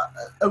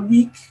a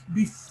week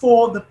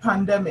before the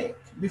pandemic,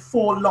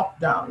 before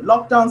lockdown.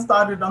 Lockdown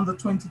started on the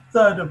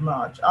 23rd of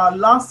March. Our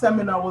last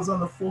seminar was on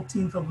the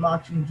 14th of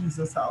March in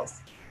Jesus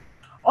House.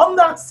 On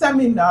that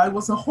seminar, it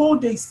was a whole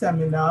day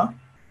seminar.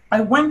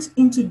 I went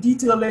into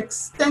detail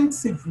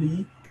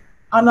extensively,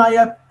 and I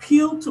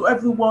appealed to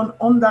everyone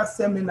on that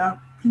seminar,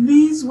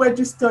 please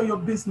register your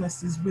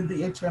businesses with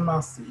the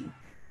HMRC.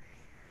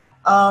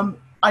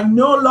 I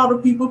know a lot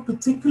of people,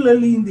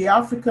 particularly in the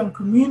African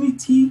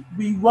community,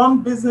 we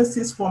run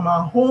businesses from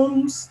our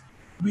homes.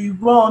 We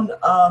run,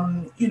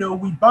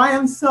 we buy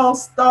and sell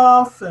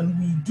stuff, and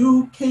we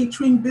do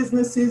catering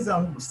businesses,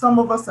 and some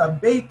of us are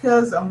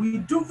bakers, and we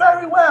do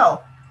very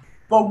well,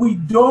 but we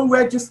don't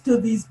register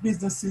these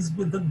businesses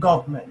with the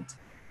government.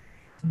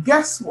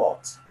 Guess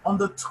what? On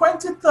the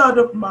 23rd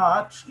of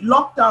March,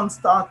 lockdown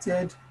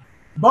started.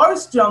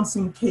 Boris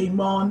Johnson came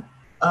on,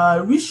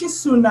 Rishi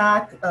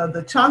Sunak,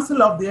 the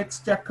Chancellor of the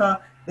Exchequer,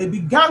 they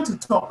began to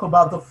talk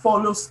about the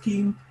follow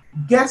scheme.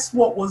 Guess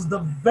what was the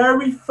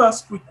very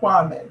first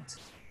requirement?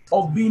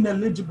 of being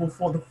eligible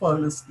for the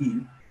furlough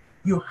scheme.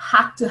 You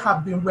had to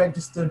have been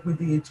registered with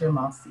the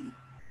HMRC.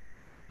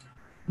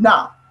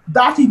 Now,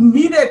 that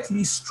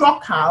immediately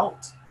struck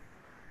out,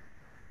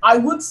 I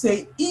would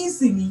say,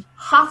 easily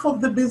half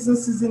of the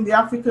businesses in the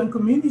African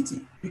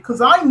community,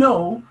 because I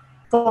know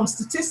from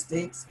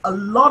statistics, a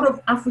lot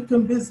of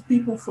African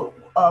people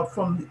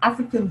from the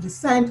African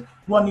descent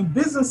running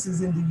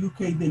businesses in the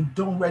UK, they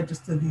don't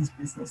register these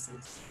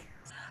businesses.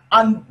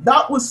 And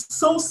that was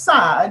so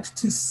sad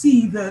to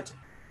see that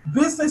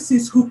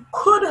businesses who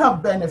could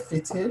have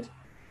benefited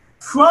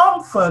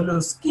from furlough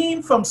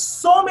scheme, from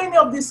so many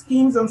of these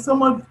schemes and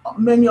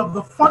many of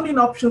the funding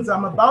options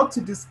I'm about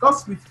to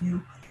discuss with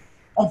you,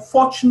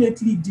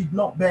 unfortunately did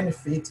not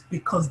benefit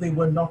because they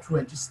were not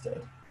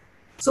registered.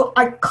 So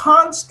I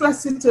can't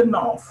stress it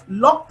enough.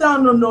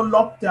 Lockdown or no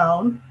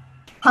lockdown,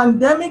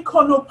 pandemic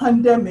or no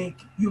pandemic,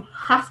 you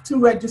have to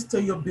register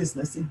your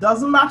business. It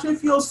doesn't matter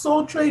if you're a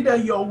sole trader,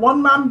 you're a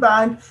one-man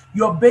band,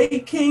 you're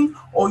baking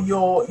or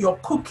you're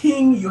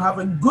cooking, you have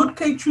a good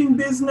catering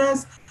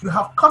business, you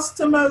have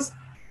customers,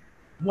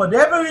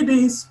 whatever it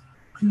is,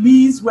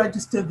 please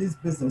register these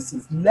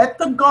businesses. Let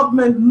the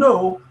government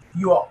know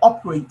you are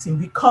operating,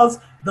 because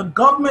the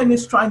government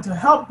is trying to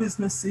help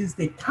businesses.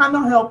 They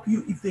cannot help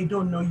you if they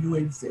don't know you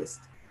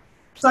exist.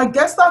 So I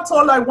guess that's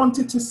all I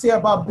wanted to say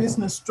about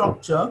business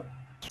structure.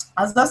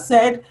 As I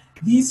said,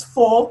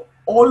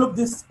 all of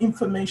this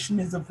information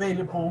is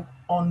available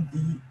on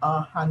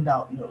the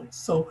handout notes.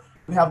 So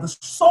we have the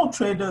sole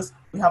traders,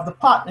 we have the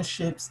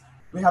partnerships,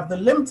 we have the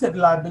limited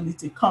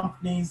liability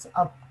companies.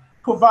 I've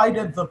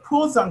provided the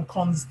pros and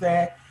cons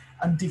there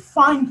and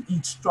defined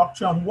each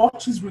structure and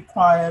what is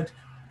required.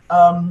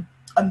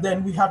 And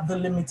then we have the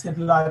limited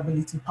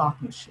liability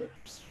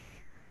partnerships.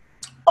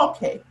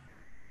 Okay.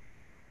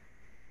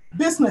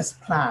 Business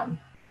plan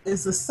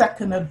is the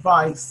second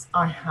advice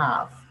I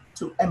have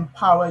to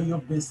empower your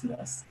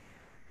business.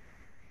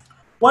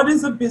 What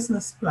is a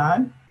business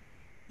plan?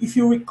 If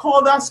you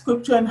recall that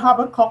scripture in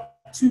Habakkuk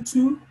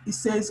 2:2, it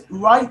says,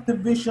 write the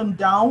vision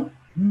down,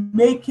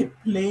 make it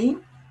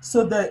plain,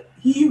 so that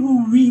he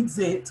who reads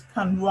it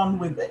can run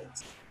with it.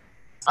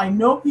 I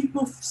know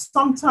people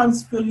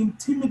sometimes feel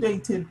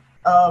intimidated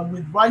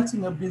with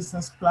writing a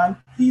business plan.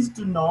 Please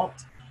do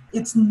not.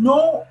 It's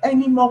no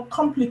any more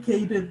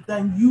complicated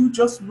than you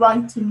just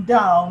writing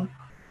down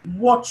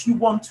what you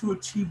want to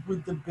achieve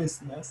with the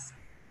business.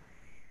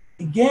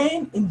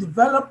 Again, in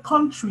developed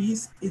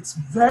countries, it's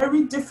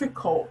very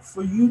difficult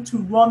for you to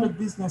run a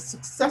business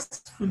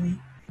successfully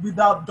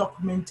without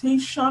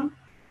documentation.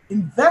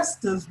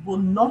 Investors will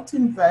not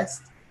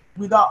invest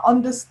without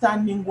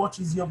understanding what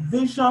is your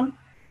vision,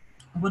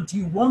 what do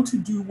you want to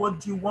do, what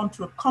do you want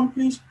to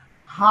accomplish,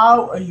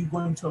 how are you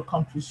going to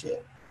accomplish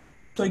it.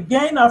 So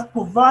again, I've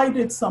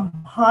provided some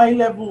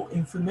high-level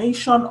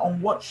information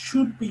on what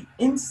should be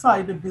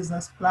inside a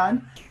business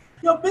plan.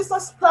 Your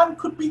business plan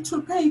could be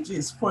 2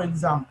 pages, for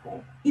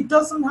example. It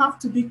doesn't have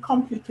to be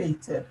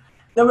complicated.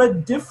 There are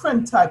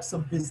different types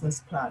of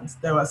business plans.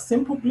 There are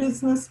simple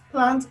business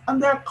plans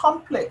and there are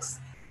complex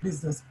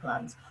business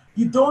plans.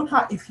 You don't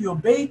have, if you're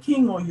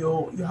baking or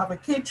you have a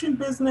catering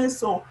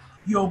business, or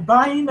you're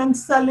buying and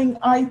selling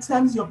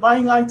items, you're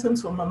buying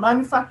items from a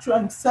manufacturer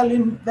and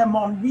selling them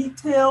on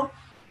retail.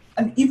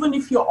 And even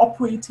if you're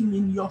operating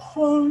in your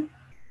home,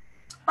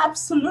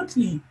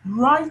 absolutely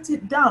write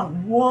it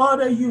down. What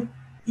are you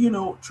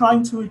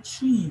trying to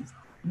achieve?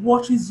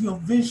 What is your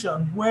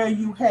vision? Where are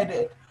you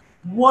headed?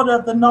 What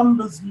are the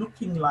numbers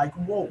looking like?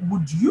 What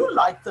would you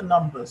like the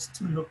numbers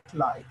to look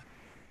like?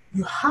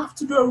 You have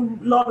to do a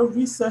lot of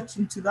research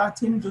into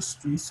that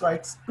industry. So I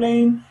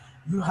explain,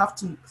 you have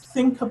to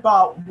think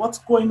about what's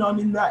going on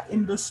in that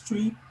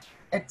industry,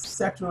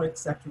 etc.,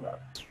 etc.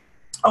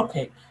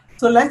 Okay,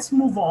 so let's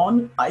move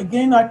on.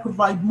 Again, I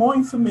provide more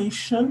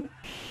information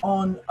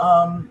on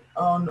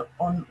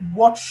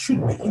what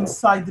should be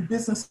inside the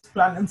business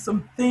plan and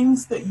some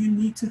things that you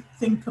need to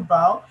think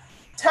about.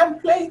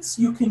 Templates,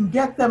 you can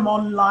get them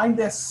online.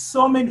 There's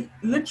so many.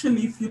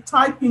 Literally, if you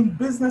type in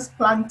business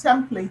plan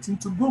template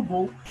into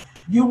Google,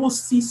 you will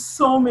see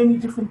so many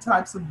different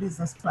types of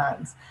business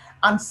plans.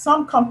 And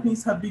some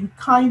companies have been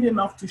kind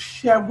enough to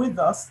share with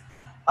us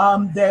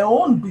their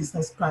own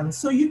business plans.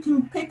 So you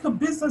can pick a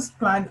business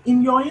plan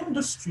in your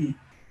industry.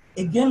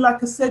 Again,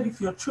 like I said,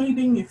 if you're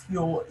trading, if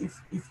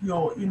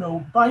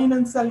you're buying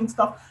and selling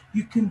stuff,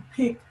 you can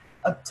pick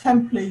a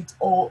template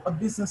or a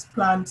business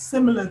plan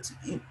similar to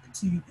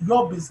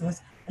your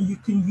business, and you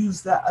can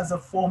use that as a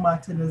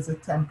format and as a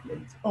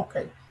template.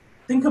 Okay,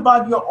 think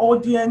about your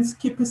audience,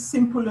 keep it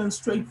simple and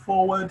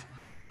straightforward,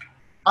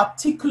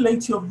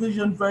 articulate your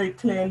vision very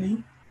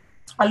clearly.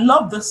 I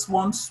love this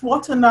one,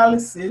 SWOT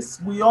analysis.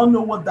 We all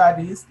know what that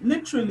is.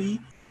 Literally,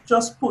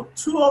 just put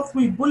 2 or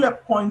 3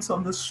 bullet points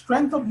on the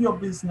strength of your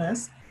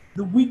business,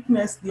 the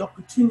weakness, the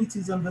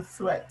opportunities, and the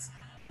threats.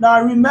 Now, I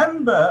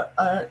remember,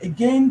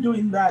 again,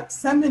 doing that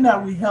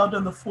seminar we held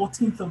on the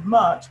 14th of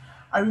March,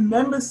 I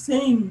remember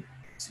saying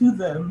to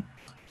them,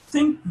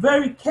 think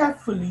very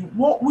carefully,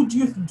 what would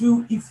you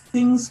do if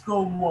things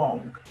go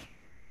wrong?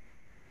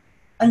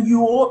 And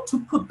you ought to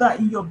put that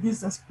in your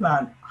business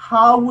plan.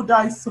 How would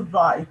I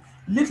survive?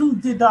 Little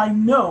did I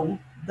know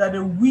that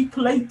a week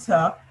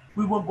later,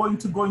 we were going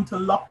to go into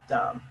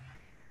lockdown.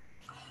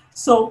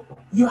 So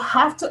you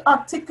have to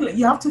articulate,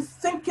 you have to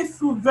think it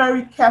through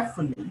very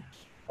carefully.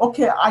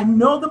 Okay, I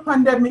know the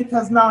pandemic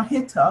has now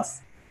hit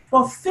us,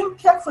 but think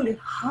carefully,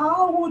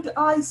 how would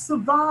I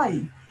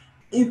survive?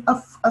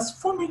 As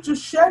Fumi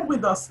just shared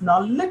with us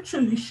now,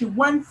 literally she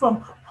went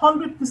from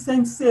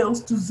 100%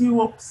 sales to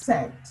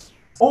 0%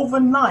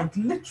 overnight,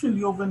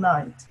 literally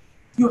overnight.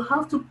 You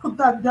have to put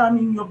that down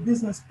in your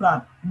business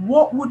plan.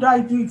 What would I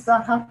do if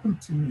that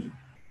happened to me?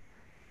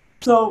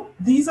 So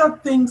these are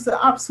things that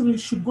absolutely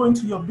should go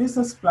into your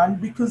business plan,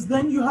 because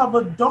then you have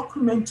a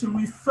document to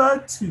refer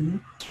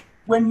to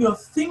when you're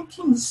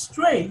thinking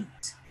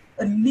straight.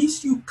 At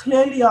least you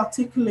clearly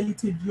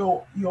articulated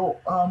your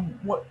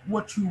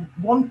what you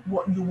want,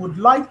 what you would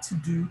like to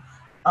do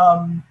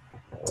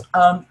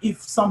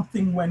if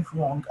something went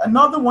wrong.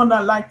 Another one I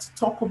like to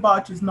talk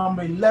about is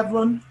number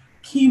 11,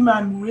 key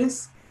man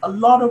risk. A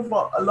lot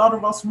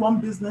of us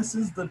run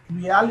businesses. The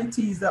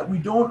reality is that we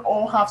don't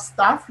all have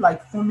staff.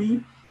 Like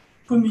Fumi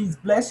is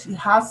blessed; she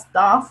has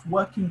staff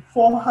working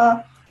for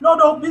her. Not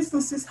all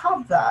businesses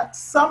have that.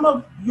 Some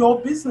of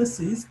your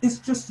businesses, it's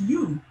just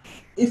you.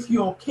 If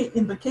you're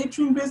in the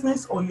catering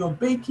business or you're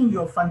baking,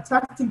 you're a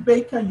fantastic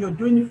baker and you're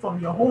doing it from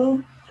your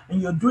home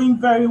and you're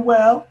doing very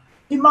well,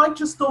 it might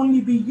just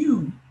only be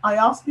you. I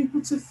ask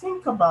people to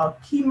think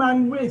about key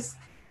man risk.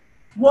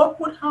 What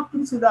would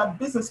happen to that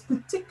business,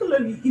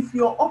 particularly if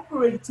you're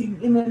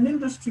operating in an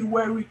industry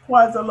where it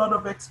requires a lot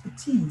of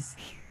expertise?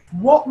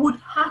 What would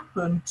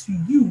happen to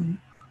you?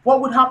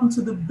 What would happen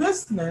to the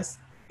business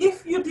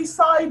if you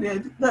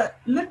decided that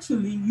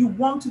literally you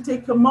want to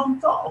take a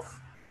month off?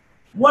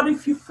 What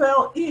if you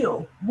fell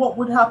ill? What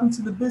would happen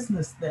to the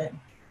business then?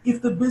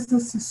 If the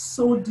business is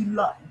so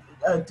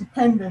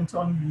dependent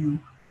on you,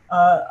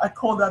 I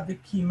call that the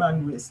key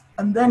man risk.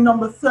 And then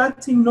number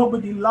 13,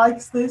 nobody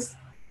likes this,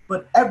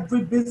 but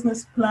every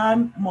business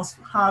plan must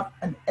have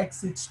an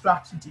exit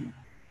strategy.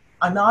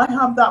 And I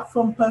have that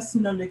from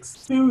personal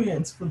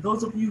experience. For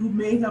those of you who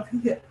may have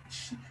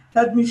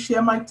heard me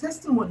share my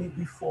testimony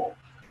before,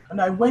 and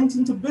I went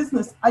into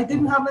business, I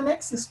didn't have an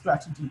exit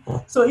strategy.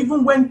 So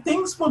even when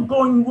things were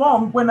going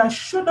wrong, when I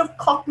should have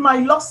cut my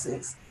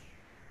losses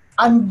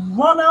and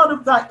run out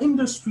of that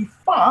industry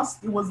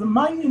fast, it was the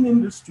mining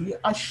industry,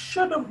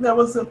 there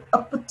was a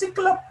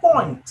particular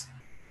point,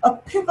 a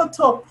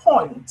pivotal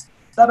point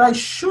that I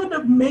should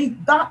have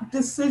made that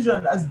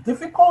decision, as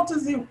difficult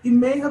as it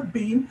may have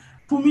been.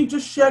 Fumi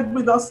just shared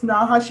with us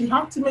now how she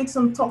had to make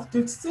some tough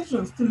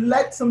decisions to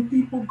let some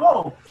people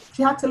go.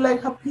 She had to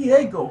let her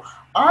PA go.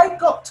 I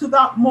got to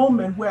that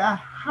moment where I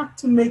had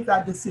to make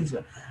that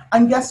decision.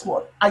 And guess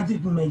what? I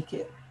didn't make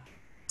it.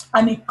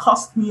 And it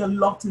cost me a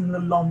lot in the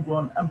long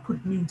run and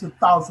put me into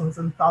thousands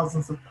and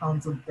thousands of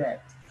pounds of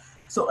debt.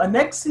 So an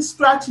exit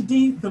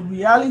strategy, the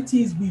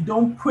reality is we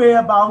don't pray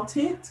about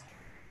it.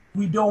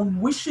 We don't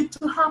wish it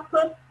to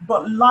happen,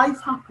 but life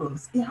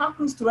happens. It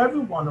happens to every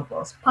one of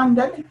us.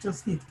 Pandemic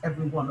just hit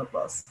every one of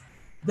us.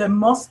 There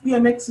must be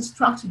an exit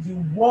strategy.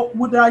 What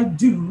would I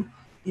do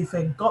if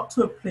I got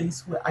to a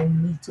place where I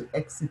need to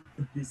exit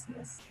the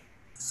business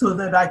so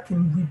that I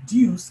can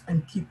reduce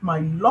and keep my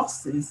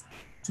losses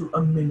to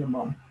a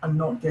minimum and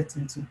not get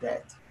into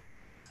debt?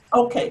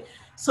 Okay,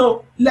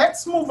 so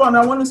let's move on.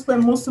 I want to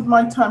spend most of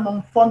my time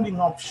on funding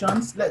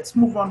options. Let's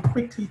move on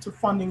quickly to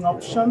funding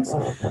options.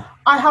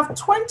 I have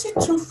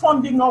 22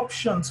 funding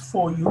options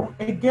for you.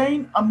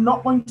 Again, I'm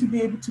not going to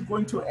be able to go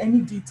into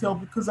any detail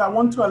because I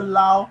want to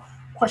allow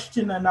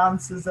question and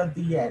answers at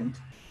the end.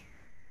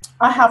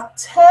 I have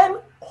 10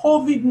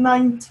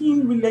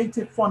 COVID-19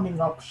 related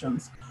funding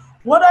options.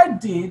 What I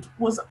did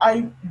was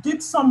I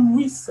did some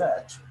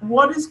research.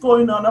 What is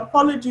going on?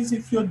 Apologies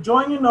if you're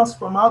joining us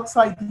from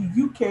outside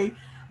the UK,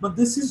 but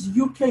this is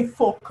UK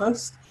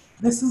focused.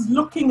 This is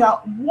looking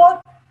at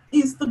what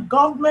is the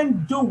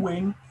government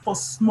doing for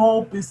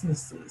small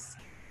businesses.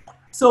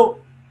 So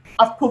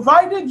I've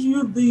provided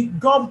you the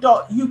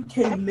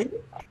gov.uk link.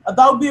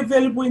 That will be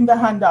available in the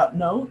handout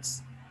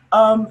notes.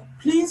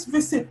 Please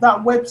visit that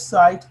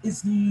website.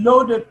 It's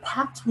loaded,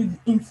 packed with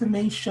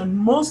information.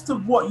 Most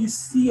of what you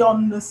see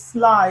on the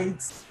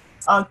slides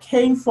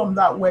came from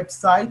that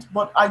website,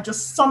 but I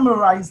just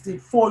summarized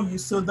it for you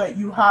so that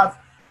you have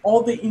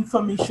all the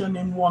information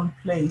in one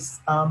place.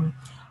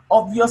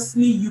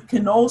 Obviously, you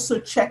can also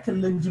check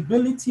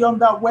eligibility on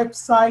that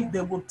website.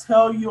 They will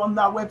tell you on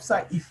that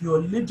website if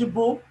you're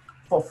eligible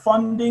for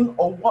funding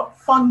or what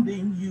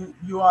funding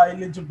you are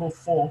eligible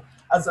for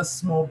as a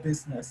small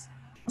business.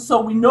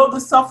 So we know the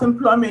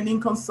Self-Employment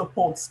Income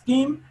Support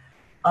Scheme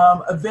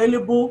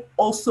available,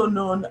 also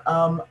known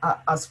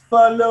as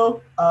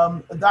furlough.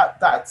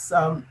 That's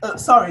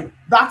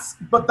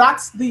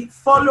the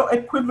furlough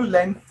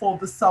equivalent for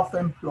the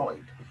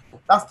self-employed.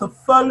 That's the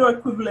furlough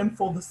equivalent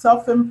for the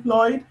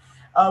self-employed,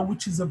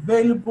 which is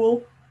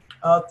available.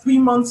 3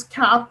 months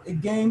cap,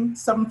 again,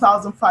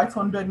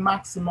 7,500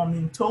 maximum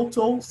in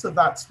total. So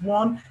that's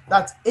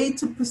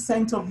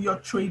 80% of your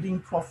trading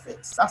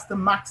profits. That's the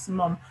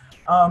maximum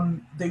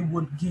they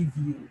would give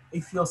you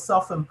if you're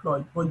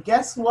self-employed. But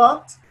guess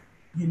what?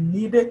 You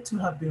needed to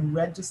have been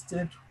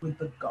registered with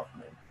the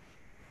government.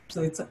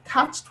 So it's a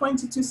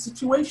catch-22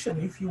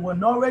 situation. If you were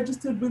not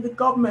registered with the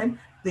government,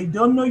 they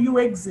don't know you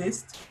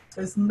exist,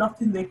 there's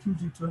nothing they can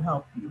do to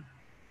help you.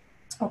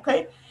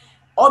 Okay?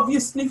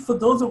 Obviously, for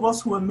those of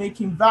us who are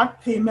making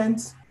VAT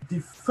payments,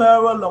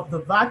 deferral of the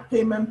VAT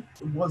payment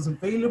was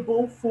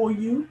available for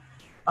you.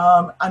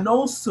 And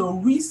also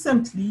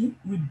recently,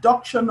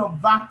 reduction of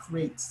VAT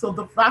rates. So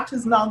the VAT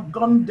has now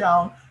gone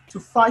down to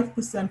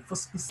 5% for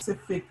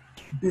specific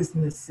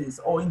businesses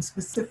or in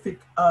specific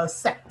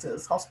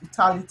sectors,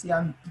 hospitality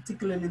and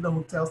particularly the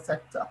hotel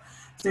sector.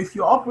 So if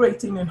you're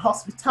operating in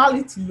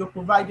hospitality, you're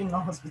providing a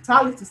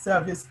hospitality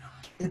service,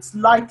 it's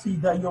likely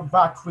that your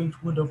VAT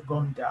rate would have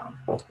gone down.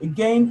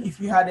 Again, if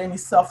you had any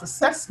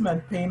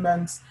self-assessment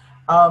payments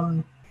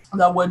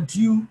that were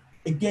due,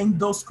 again,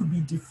 those could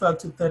be deferred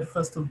to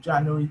 31st of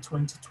January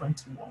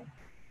 2021.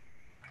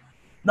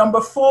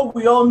 Number 4,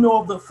 we all know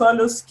of the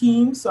furlough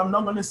scheme, so I'm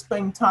not going to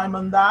spend time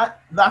on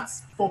that.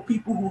 That's for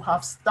people who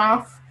have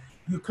staff.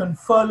 You can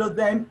furlough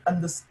them,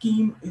 and the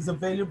scheme is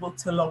available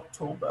till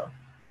October.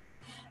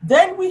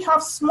 Then we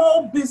have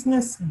small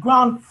business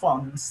grant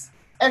funds,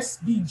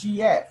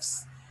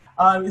 SBGFs.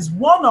 Is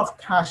one-off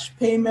cash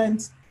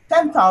payment,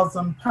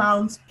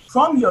 £10,000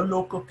 from your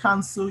local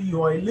council.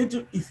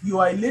 If you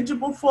are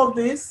eligible for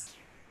this,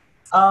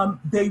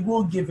 they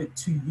will give it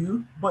to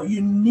you, but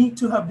you need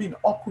to have been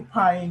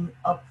occupying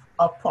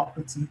a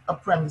property, a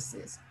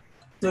premises.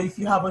 So if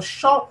you have a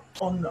shop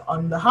on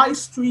the high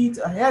street,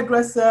 a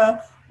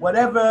hairdresser,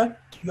 whatever,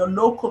 your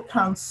local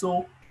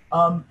council,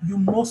 you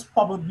most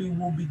probably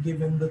will be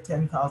given the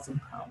 £10,000.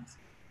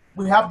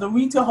 We have the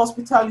Retail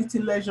Hospitality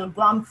Leisure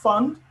Grant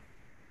Fund.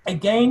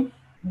 Again,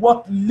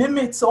 what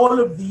limits all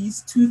of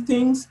these 2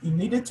 things, you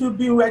needed to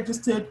be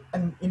registered,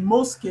 and in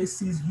most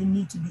cases, you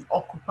need to be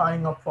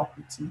occupying a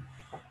property.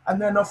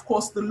 And then, of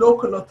course, the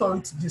local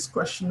authority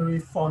discretionary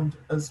fund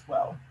as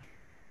well.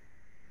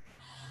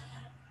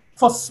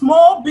 For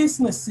small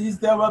businesses,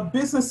 there are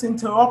business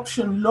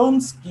interruption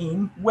loan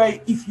scheme where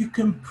if you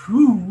can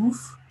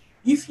prove,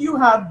 if you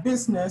have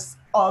business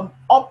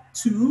up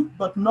to,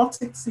 but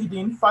not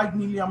exceeding £5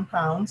 million,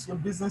 your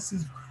business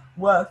is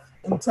worth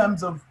in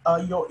terms of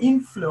your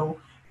inflow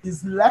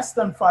is less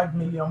than £5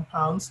 million,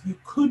 you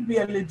could be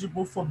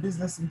eligible for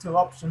business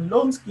interruption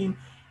loan scheme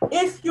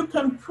if you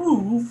can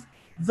prove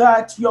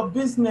that your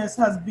business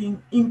has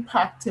been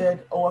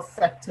impacted or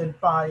affected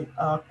by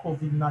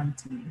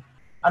COVID-19.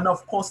 And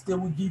of course, they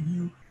will give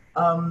you,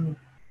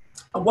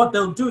 what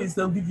they'll do is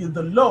they'll give you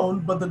the loan,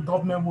 but the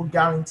government will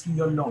guarantee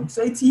your loan.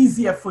 So it's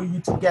easier for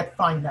you to get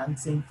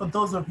financing for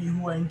those of you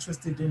who are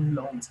interested in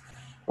loans.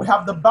 We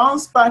have the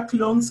Bounce Back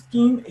Loan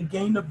Scheme,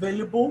 again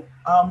available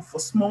for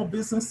small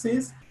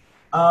businesses.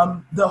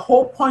 The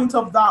whole point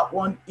of that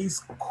one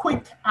is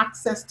quick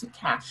access to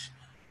cash.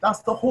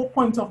 That's the whole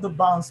point of the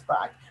Bounce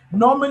Back.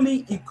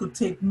 Normally, it could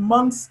take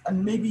months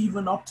and maybe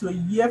even up to a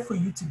year for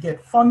you to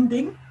get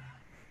funding.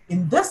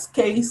 In this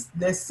case,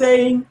 they're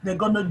saying they're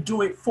going to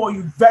do it for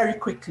you very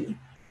quickly.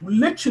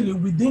 Literally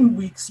within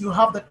weeks, you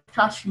have the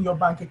cash in your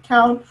bank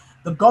account.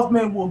 The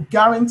government will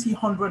guarantee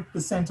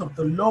 100% of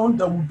the loan.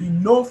 There will be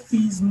no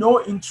fees,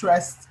 no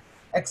interest,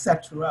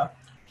 etc.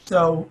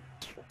 So,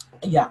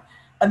 yeah.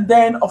 And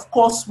then, of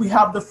course, we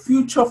have the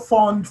Future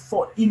Fund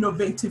for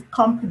Innovative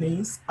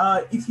Companies.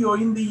 If you're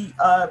in the,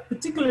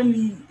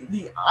 particularly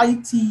the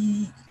IT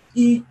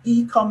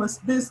e-commerce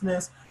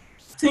business,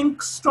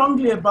 think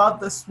strongly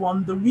about this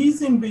one. The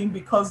reason being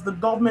because the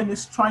government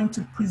is trying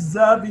to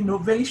preserve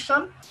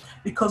innovation,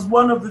 because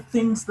one of the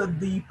things that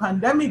the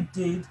pandemic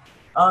did,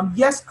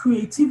 yes,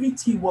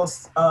 creativity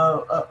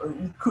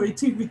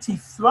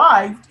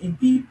thrived in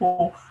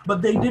people,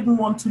 but they didn't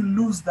want to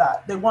lose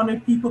that. They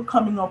wanted people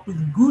coming up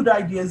with good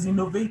ideas,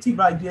 innovative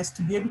ideas,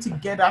 to be able to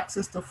get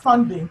access to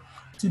funding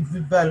to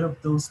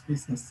develop those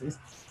businesses.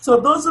 So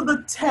those are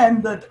the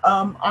 10 that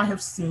I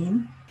have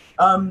seen.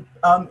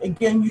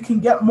 Again, you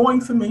can get more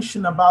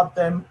information about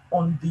them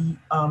on the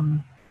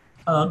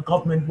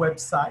government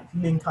website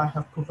link I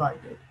have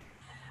provided.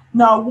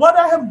 Now, what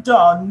I have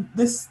done,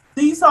 these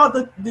are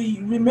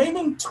the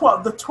remaining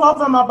 12, the 12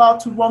 I'm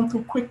about to run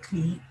through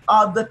quickly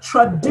are the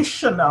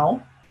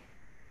traditional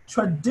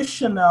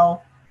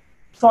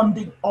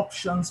funding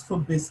options for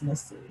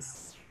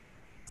businesses.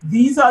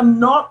 These are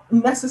not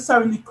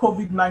necessarily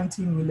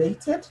COVID-19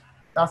 related.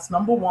 That's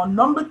number one.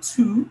 Number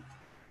two,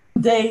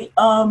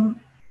 I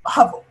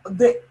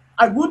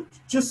would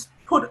just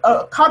put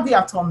a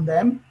caveat on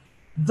them.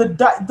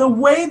 The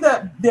way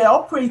that they're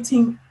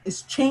operating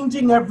is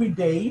changing every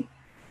day.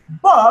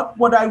 But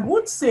what I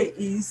would say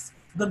is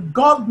the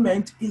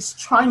government is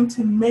trying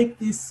to make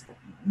this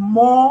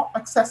more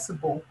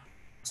accessible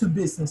to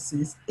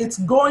businesses. It's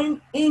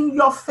going in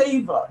your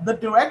favor. The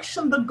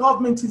direction the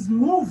government is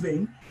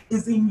moving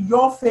is in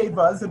your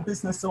favor as a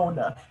business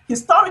owner.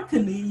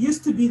 Historically, it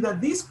used to be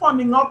that these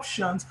funding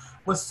options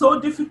were so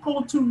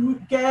difficult to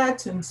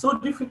get and so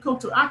difficult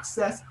to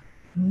access.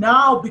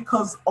 Now,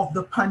 because of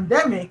the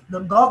pandemic, the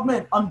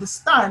government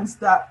understands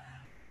that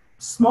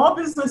small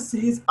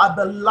businesses are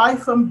the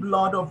life and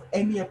blood of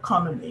any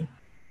economy.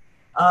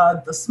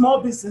 The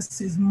small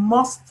businesses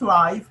must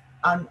thrive,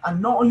 and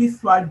not only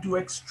thrive, do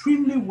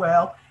extremely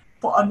well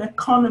for an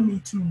economy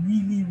to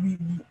really,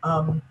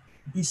 really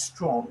be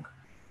strong.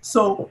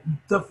 So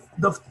the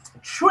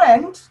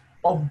trend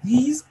of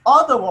these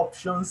other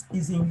options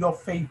is in your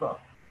favor.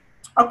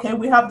 Okay,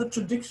 we have the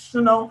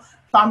traditional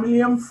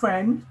family and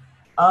friend.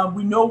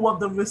 We know what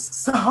the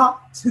risks are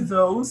to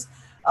those,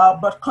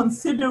 but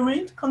consider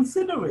it.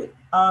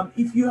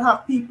 If you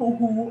have people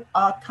who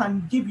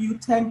can give you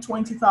 10,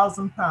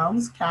 20,000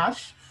 pounds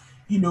cash,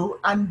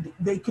 and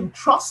they can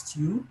trust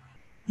you,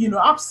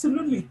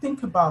 absolutely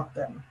think about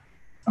them.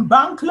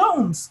 Bank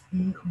loans.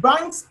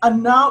 Banks are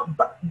now,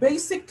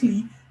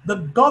 basically, the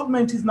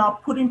government is now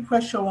putting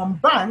pressure on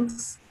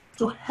banks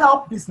to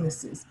help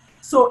businesses.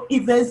 So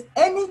if there's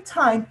any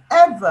time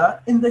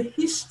ever in the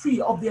history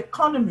of the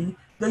economy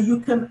that you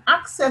can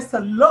access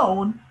a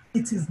loan,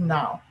 it is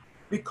now,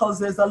 because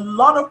there's a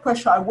lot of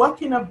pressure. I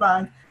work in a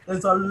bank.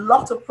 There's a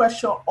lot of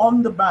pressure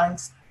on the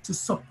banks to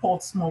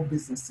support small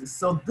businesses.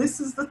 So this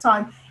is the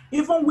time,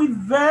 even with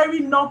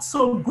very not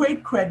so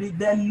great credit,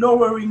 they're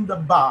lowering the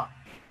bar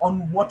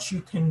on what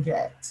you can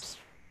get.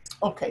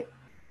 Okay.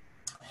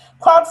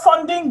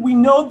 Crowdfunding, we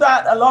know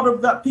that a lot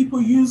of that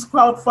people use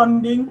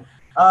crowdfunding,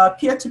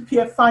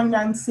 peer-to-peer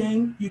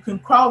financing. You can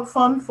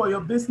crowdfund for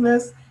your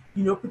business,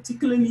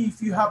 particularly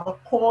if you have a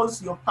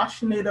cause you're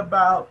passionate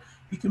about.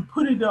 You can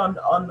put it on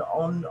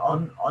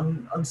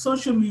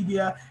social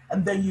media,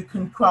 and then you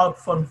can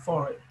crowdfund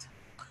for it.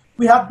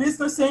 We have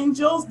business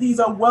angels. These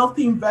are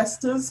wealthy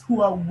investors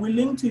who are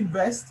willing to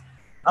invest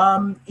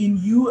in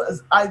you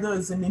as either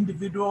as an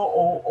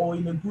individual or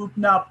in a group.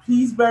 Now,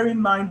 please bear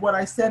in mind what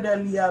I said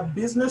earlier: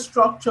 business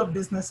structure,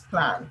 business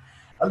plan.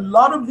 A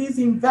lot of these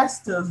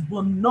investors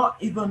will not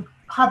even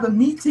have a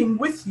meeting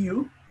with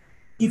you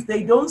if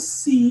they don't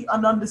see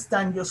and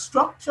understand your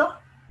structure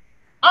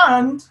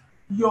and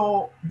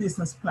your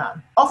business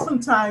plan.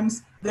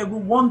 Oftentimes, they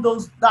will want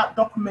that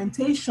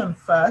documentation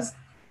first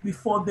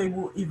before they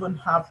will even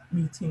have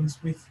meetings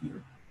with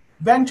you.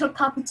 Venture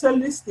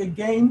capitalists,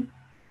 again,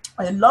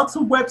 lots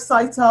of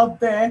websites out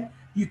there.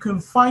 You can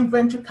find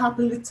venture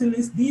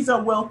capitalists. These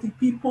are wealthy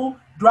people.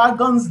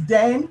 Dragon's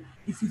Den,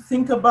 if you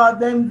think about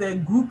them, they're a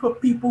group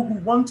of people who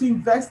want to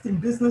invest in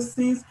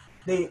businesses.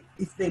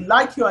 If they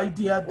like your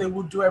idea, they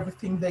will do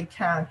everything they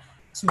can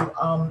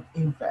to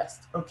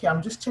invest. Okay,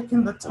 I'm just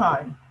checking the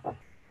time.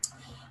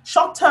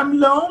 Short-term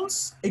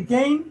loans,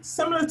 again,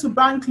 similar to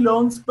bank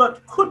loans,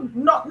 but could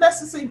not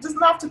necessarily, it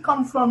doesn't have to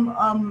come from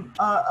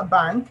a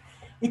bank.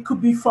 It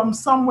could be from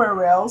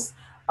somewhere else.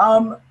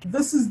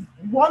 This is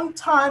one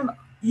time,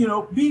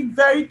 be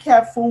very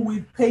careful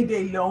with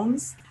payday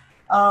loans.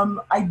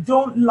 I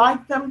don't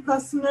like them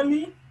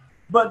personally,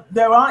 but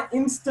there are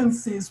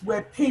instances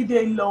where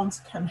payday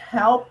loans can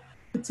help,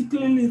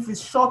 particularly if it's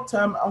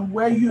short-term and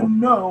where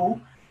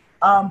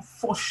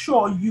for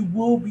sure you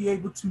will be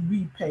able to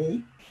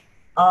repay.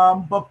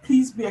 But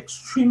please be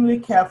extremely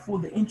careful.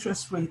 The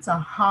interest rates are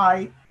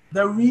high.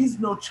 There is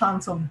no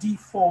chance of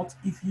default.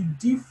 If you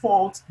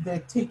default,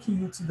 they're taking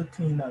you to the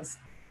cleaners.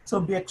 So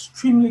be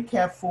extremely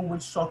careful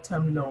with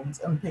short-term loans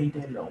and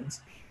payday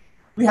loans.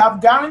 We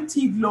have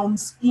guaranteed loan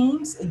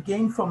schemes,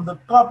 again, from the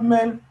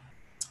government,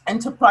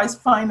 enterprise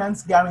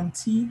finance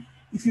guarantee.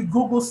 If you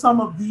Google some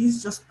of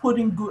these, just put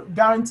in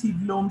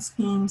guaranteed loan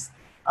schemes,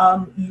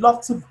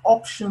 lots of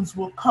options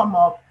will come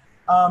up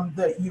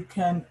that you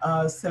can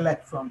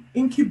select from.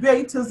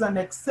 Incubators and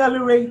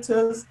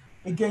accelerators,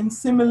 again,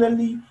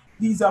 similarly,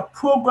 these are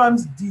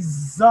programs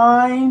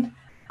designed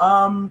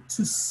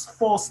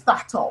for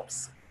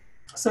startups.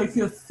 So if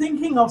you're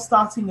thinking of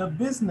starting a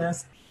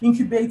business,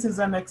 incubators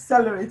and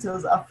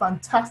accelerators are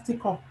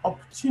fantastic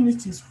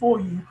opportunities for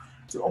you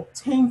to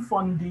obtain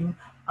funding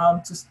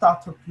to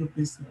start up your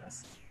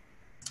business.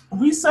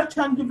 Research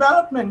and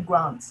development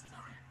grants.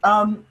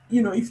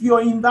 If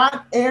you're in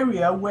that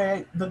area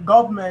where the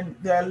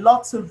government, there are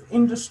lots of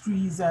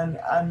industries and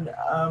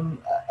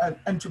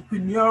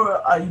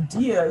entrepreneurial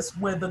ideas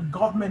where the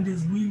government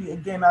is really,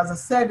 again, as I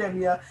said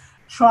earlier,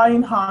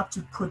 trying hard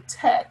to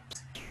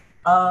protect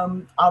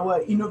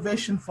our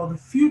innovation for the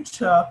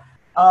future,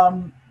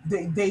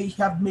 they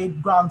have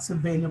made grants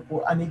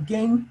available. And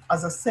again,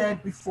 as I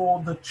said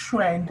before, the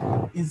trend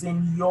is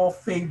in your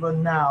favor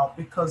now,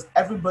 because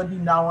everybody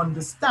now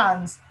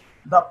understands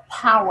the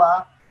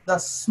power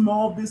that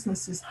small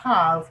businesses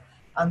have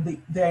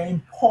and their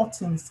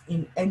importance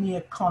in any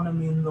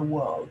economy in the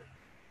world.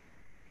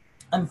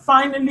 And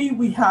finally,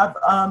 we have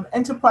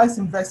enterprise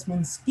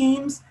investment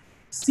schemes,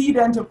 seed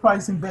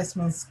enterprise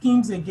investment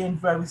schemes, again,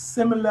 very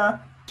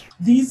similar.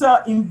 These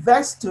are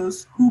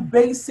investors who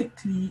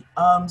basically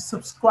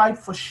subscribe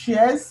for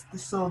shares.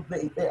 So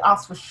they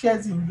ask for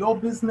shares in your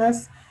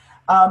business.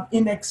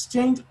 in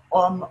exchange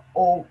for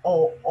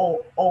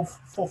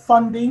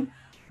funding.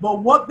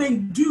 But what they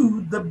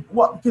do,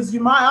 because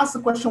you might ask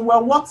the question,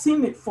 well, what's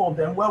in it for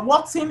them? Well,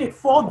 what's in it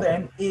for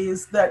them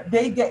is that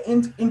they get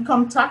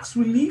income tax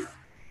relief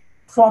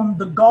from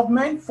the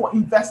government for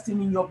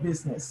investing in your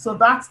business. So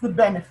that's the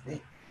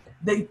benefit.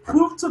 They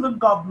prove to the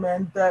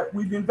government that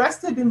we've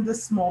invested in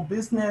this small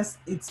business,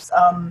 it's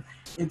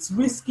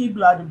risky,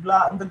 blah, blah,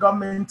 blah, and the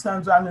government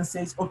turns around and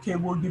says, okay,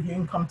 we'll give you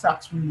income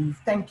tax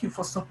relief. Thank you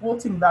for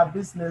supporting that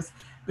business,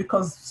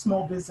 because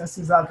small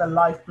businesses are the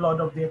lifeblood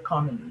of the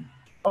economy.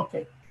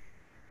 Okay.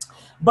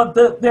 But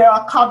there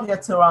are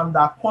caveats around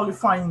that,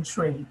 qualifying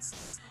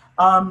trades.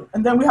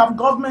 And then we have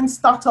government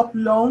startup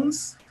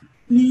loans.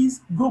 Please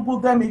Google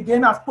them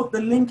again. I've put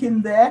the link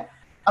in there.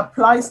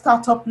 Apply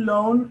startup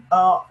loan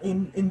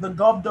in the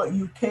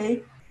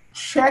gov.uk.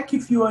 Check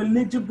if you're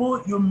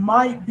eligible. You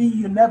might be,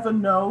 you never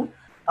know.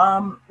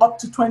 Up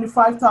to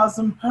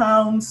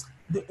 £25,000.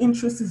 The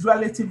interest is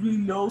relatively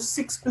low.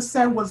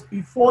 6% was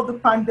before the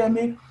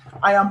pandemic.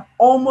 I am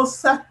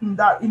almost certain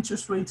that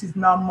interest rate is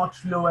now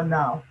much lower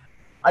now.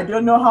 I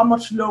don't know how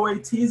much lower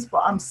it is,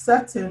 but I'm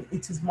certain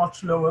it is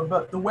much lower,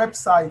 but the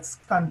websites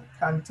can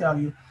tell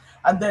you.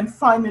 And then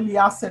finally,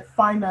 asset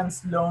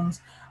finance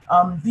loans.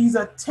 These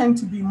tend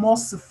to be more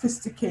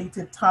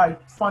sophisticated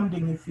type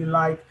funding, if you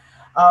like.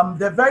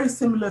 They're very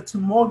similar to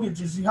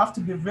mortgages. You have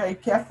to be very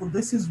careful.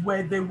 This is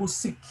where they will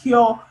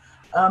secure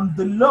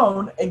the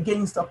loan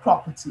against a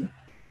property.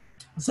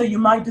 So you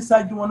might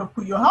decide you want to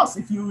put your house,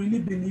 if you really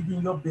believe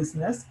in your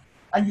business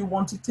and you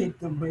want to take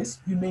the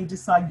risk, you may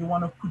decide you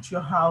want to put your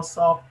house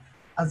up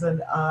as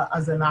an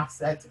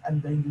asset,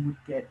 and then you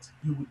would get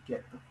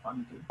the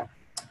funding.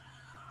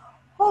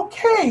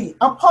 Okay,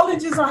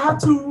 apologies, I had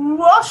to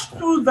rush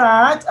through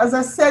that. As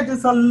I said,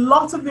 there's a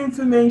lot of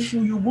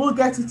information. You will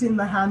get it in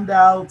the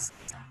handouts.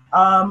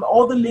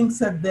 All the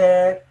links are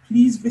there.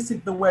 Please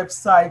visit the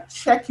website,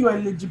 check your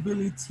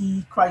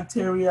eligibility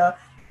criteria.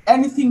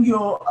 Anything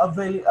you're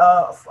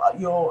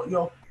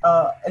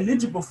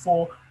eligible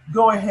for,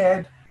 go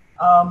ahead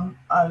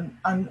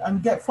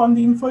and get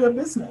funding for your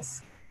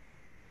business.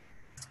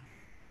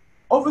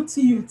 Over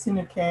to you,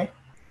 Tinuke.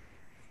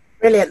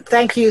 Brilliant.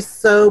 Thank you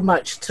so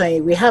much,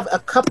 Tony. We have a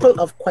couple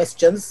of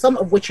questions, some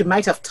of which you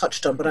might have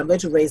touched on, but I'm going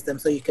to raise them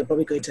so you can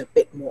probably go into a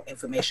bit more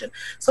information.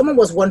 Someone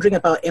was wondering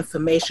about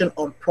information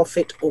on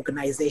profit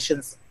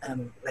organizations,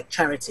 like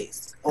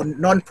charities, on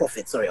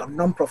non-profit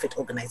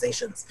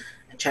organizations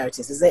and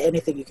charities. Is there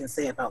anything you can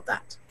say about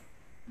that?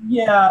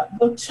 Yeah,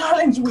 the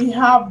challenge we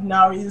have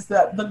now is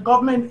that the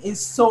government is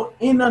so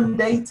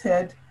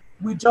inundated.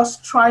 We're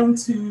just trying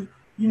to,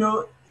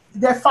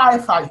 they're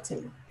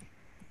firefighting.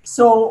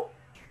 So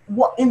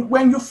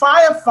when you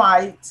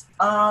firefight,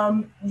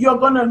 you're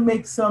going to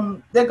make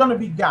there are going to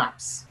be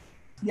gaps.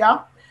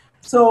 Yeah.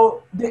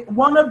 So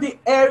one of the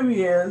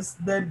areas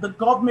that the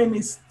government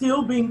is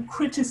still being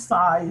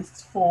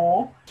criticized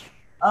for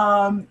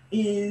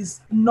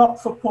is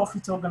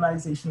not-for-profit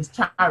organizations,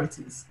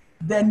 charities.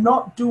 They're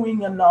not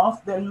doing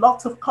enough. There are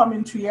lots of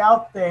commentary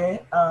out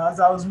there. As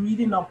I was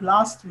reading up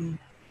last week,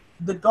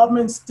 the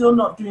government's still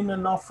not doing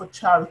enough for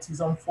charities,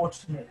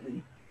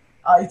 unfortunately.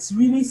 It's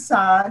really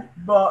sad,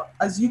 but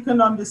as you can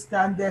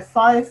understand, they're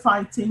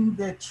firefighting.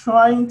 They're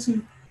trying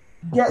to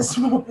get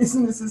small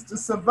businesses to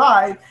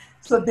survive.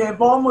 So they've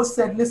almost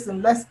said,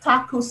 listen, let's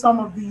tackle some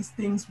of these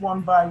things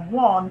one by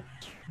one.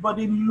 But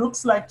it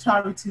looks like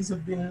charities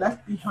have been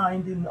left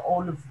behind in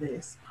all of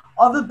this.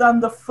 Other than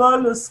the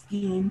furlough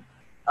scheme,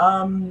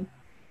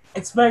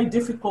 it's very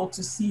difficult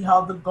to see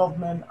how the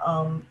government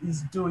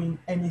is doing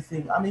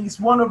anything. I mean,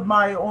 it's one of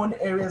my own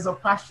areas of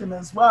passion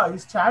as well,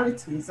 is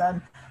charities.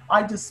 And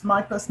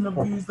my personal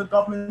view is the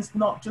government is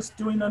not just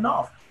doing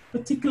enough,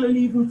 particularly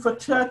even for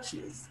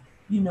churches.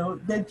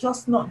 They're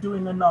just not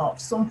doing enough.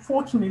 So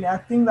unfortunately, I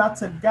think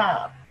that's a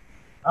gap.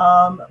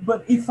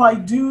 But if I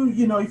do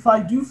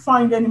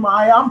find any more,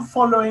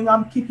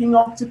 I'm keeping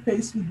up to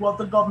pace with what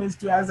the government is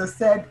doing. As I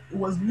said, it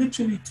was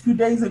literally 2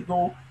 days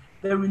ago,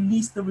 they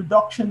released the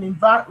reduction in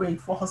VAT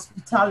rate for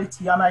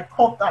hospitality, and I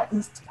caught that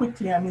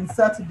quickly and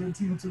inserted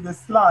it into the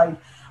slide.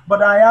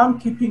 But I am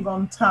keeping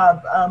on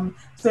tab.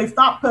 So if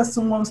that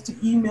person wants to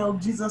email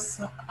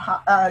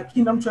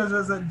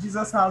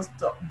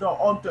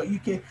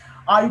kingdomtreasures@jesushouse.org.uk,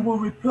 I will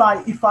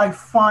reply if I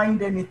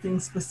find anything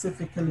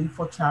specifically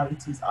for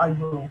charities. I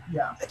will,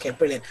 yeah. Okay,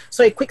 brilliant.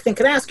 So a quick thing,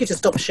 can I ask you to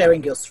stop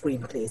sharing your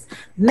screen, please?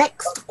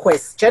 Next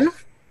question.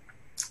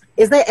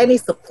 Is there any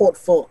support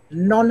for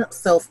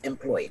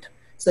non-self-employed?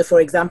 So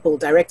for example,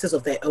 directors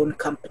of their own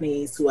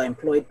companies who are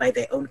employed by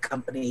their own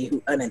company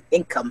who earn an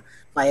income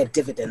via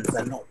dividends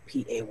and not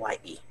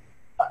PAYE.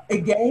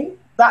 Again,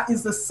 that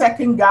is the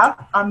second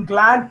gap. I'm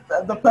glad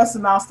that the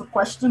person asked the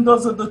question.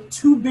 Those are the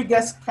two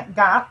biggest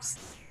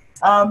gaps.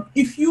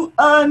 If you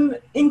earn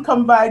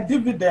income by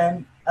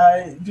dividend,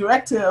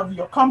 director of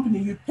your company,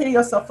 you pay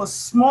yourself a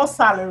small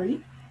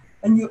salary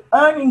and you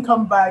earn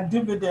income by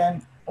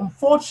dividend,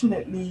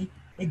 unfortunately,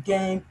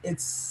 again,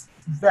 that's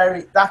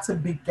a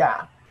big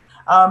gap.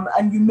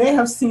 And you may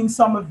have seen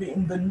some of it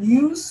in the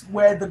news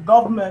where the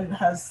government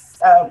has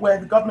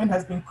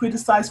been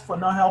criticized for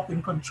not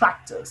helping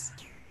contractors.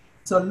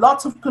 So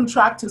lots of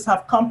contractors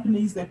have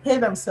companies, they pay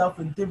themselves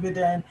a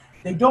dividend,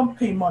 they don't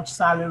pay much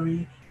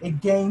salary.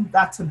 Again,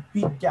 that's a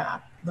big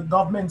gap. The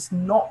government's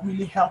not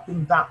really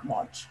helping that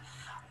much.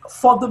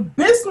 For the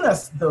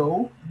business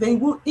though, they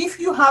will, if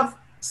you have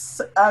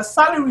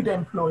salaried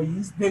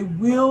employees, they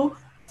will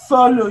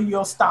furlough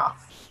your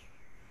staff.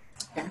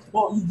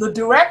 Well, the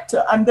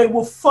director, and they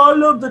will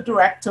follow the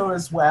director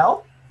as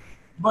well.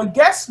 But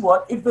guess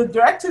what? If the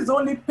director is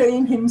only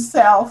paying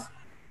himself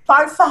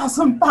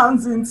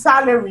 £5,000 in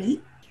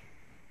salary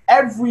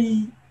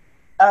every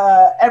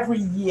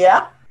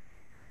year,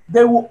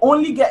 they will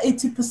only get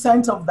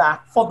 80% of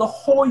that for the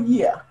whole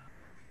year.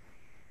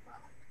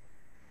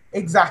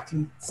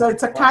 Exactly. So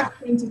it's a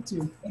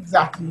catch-22.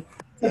 Exactly.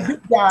 It's a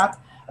big gap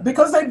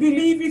because I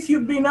believe if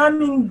you've been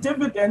earning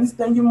dividends,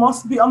 then you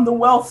must be on the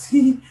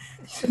wealthy,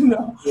 you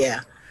know. Yeah.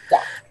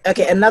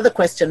 Okay, another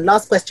question,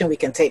 last question we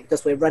can take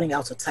because we're running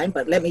out of time,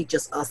 but let me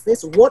just ask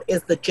this. What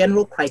is the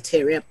general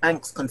criteria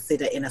banks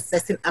consider in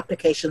assessing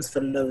applications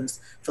for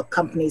loans for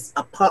companies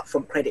apart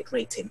from credit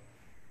rating?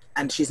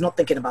 And she's not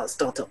thinking about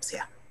startups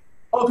here.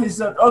 Okay,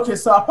 so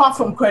apart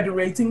from credit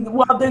rating,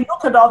 well, they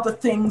look at other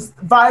things,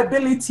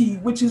 viability,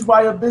 which is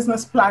why your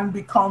business plan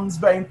becomes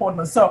very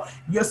important. So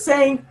you're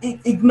saying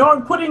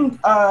putting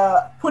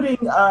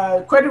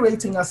credit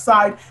rating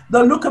aside,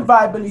 they'll look at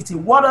viability.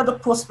 What are the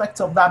prospects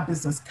of that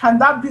business? Can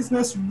that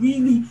business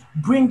really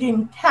bring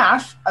in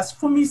cash? As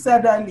Fumi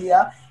said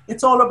earlier,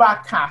 it's all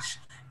about cash.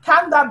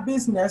 Can that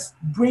business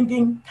bring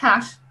in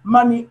cash,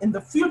 money in the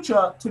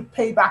future to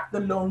pay back the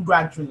loan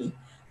gradually?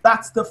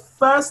 That's the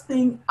first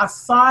thing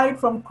aside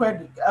from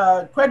credit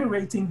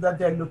rating that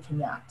they're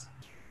looking at.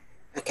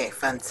 Okay,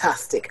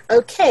 fantastic.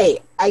 Okay,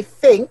 I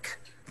think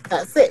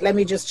that's it. Let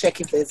me just check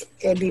if there's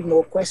any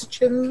more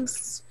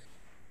questions.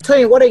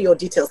 Tony, what are your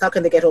details? How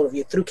can they get hold of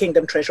you? Through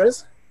Kingdom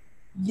Treasurers?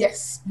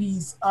 Yes,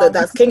 please. So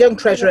that's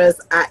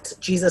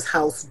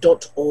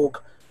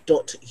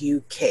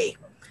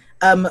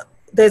kingdomtreasurers@jesushhouse.org.uk.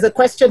 There's a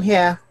question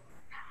here.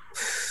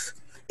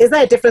 Is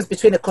there a difference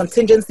between a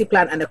contingency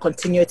plan and a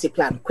continuity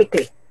plan?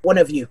 Quickly. One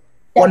of you,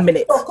 1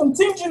 minute. So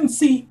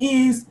contingency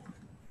is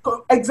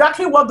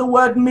exactly what the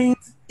word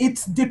means.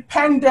 It's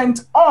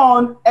dependent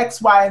on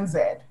X, Y, and Z.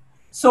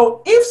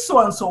 So if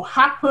so-and-so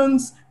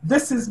happens,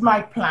 this is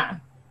my plan.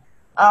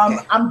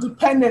 I'm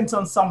dependent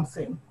on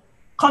something.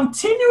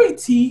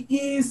 Continuity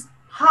is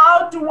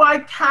how do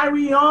I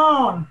carry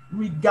on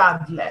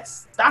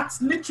regardless?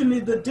 That's literally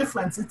the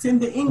difference. It's in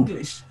the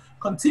English.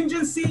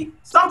 Contingency,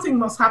 something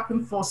must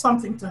happen for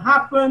something to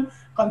happen.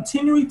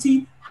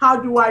 Continuity, how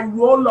do I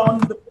roll on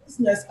the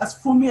business? As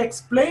Fumi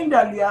explained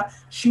earlier,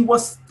 she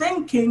was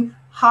thinking,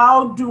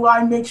 how do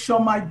I make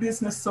sure my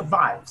business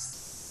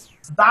survives?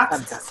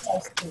 That's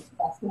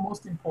the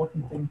most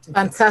important thing to do.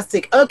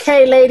 Fantastic.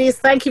 Okay, ladies,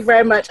 thank you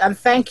very much. And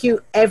thank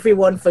you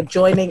everyone for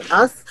joining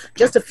us.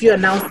 Just a few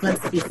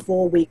announcements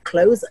before we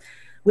close.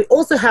 We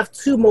also have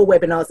 2 more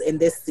webinars in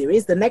this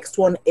series. The next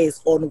one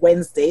is on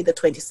Wednesday, the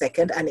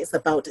 22nd, and it's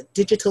about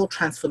digital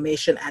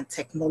transformation and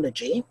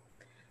technology.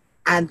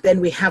 And then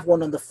we have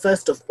one on the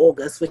 1st of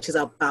August, which is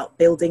about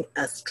building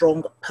a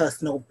strong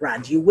personal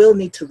brand. You will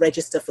need to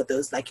register for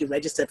those like you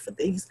registered for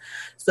these.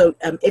 So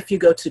if you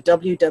go to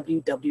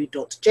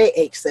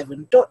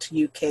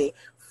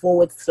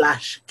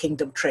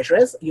www.jh7.uk/Kingdom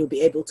Treasurers, you'll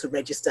be able to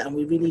register, and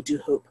we really do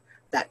hope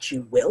that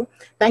you will.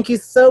 Thank you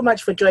so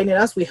much for joining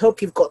us. We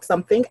hope you've got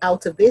something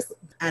out of this,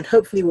 and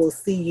hopefully we'll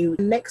see you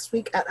next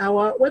week at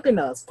our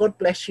webinars. God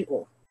bless you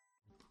all.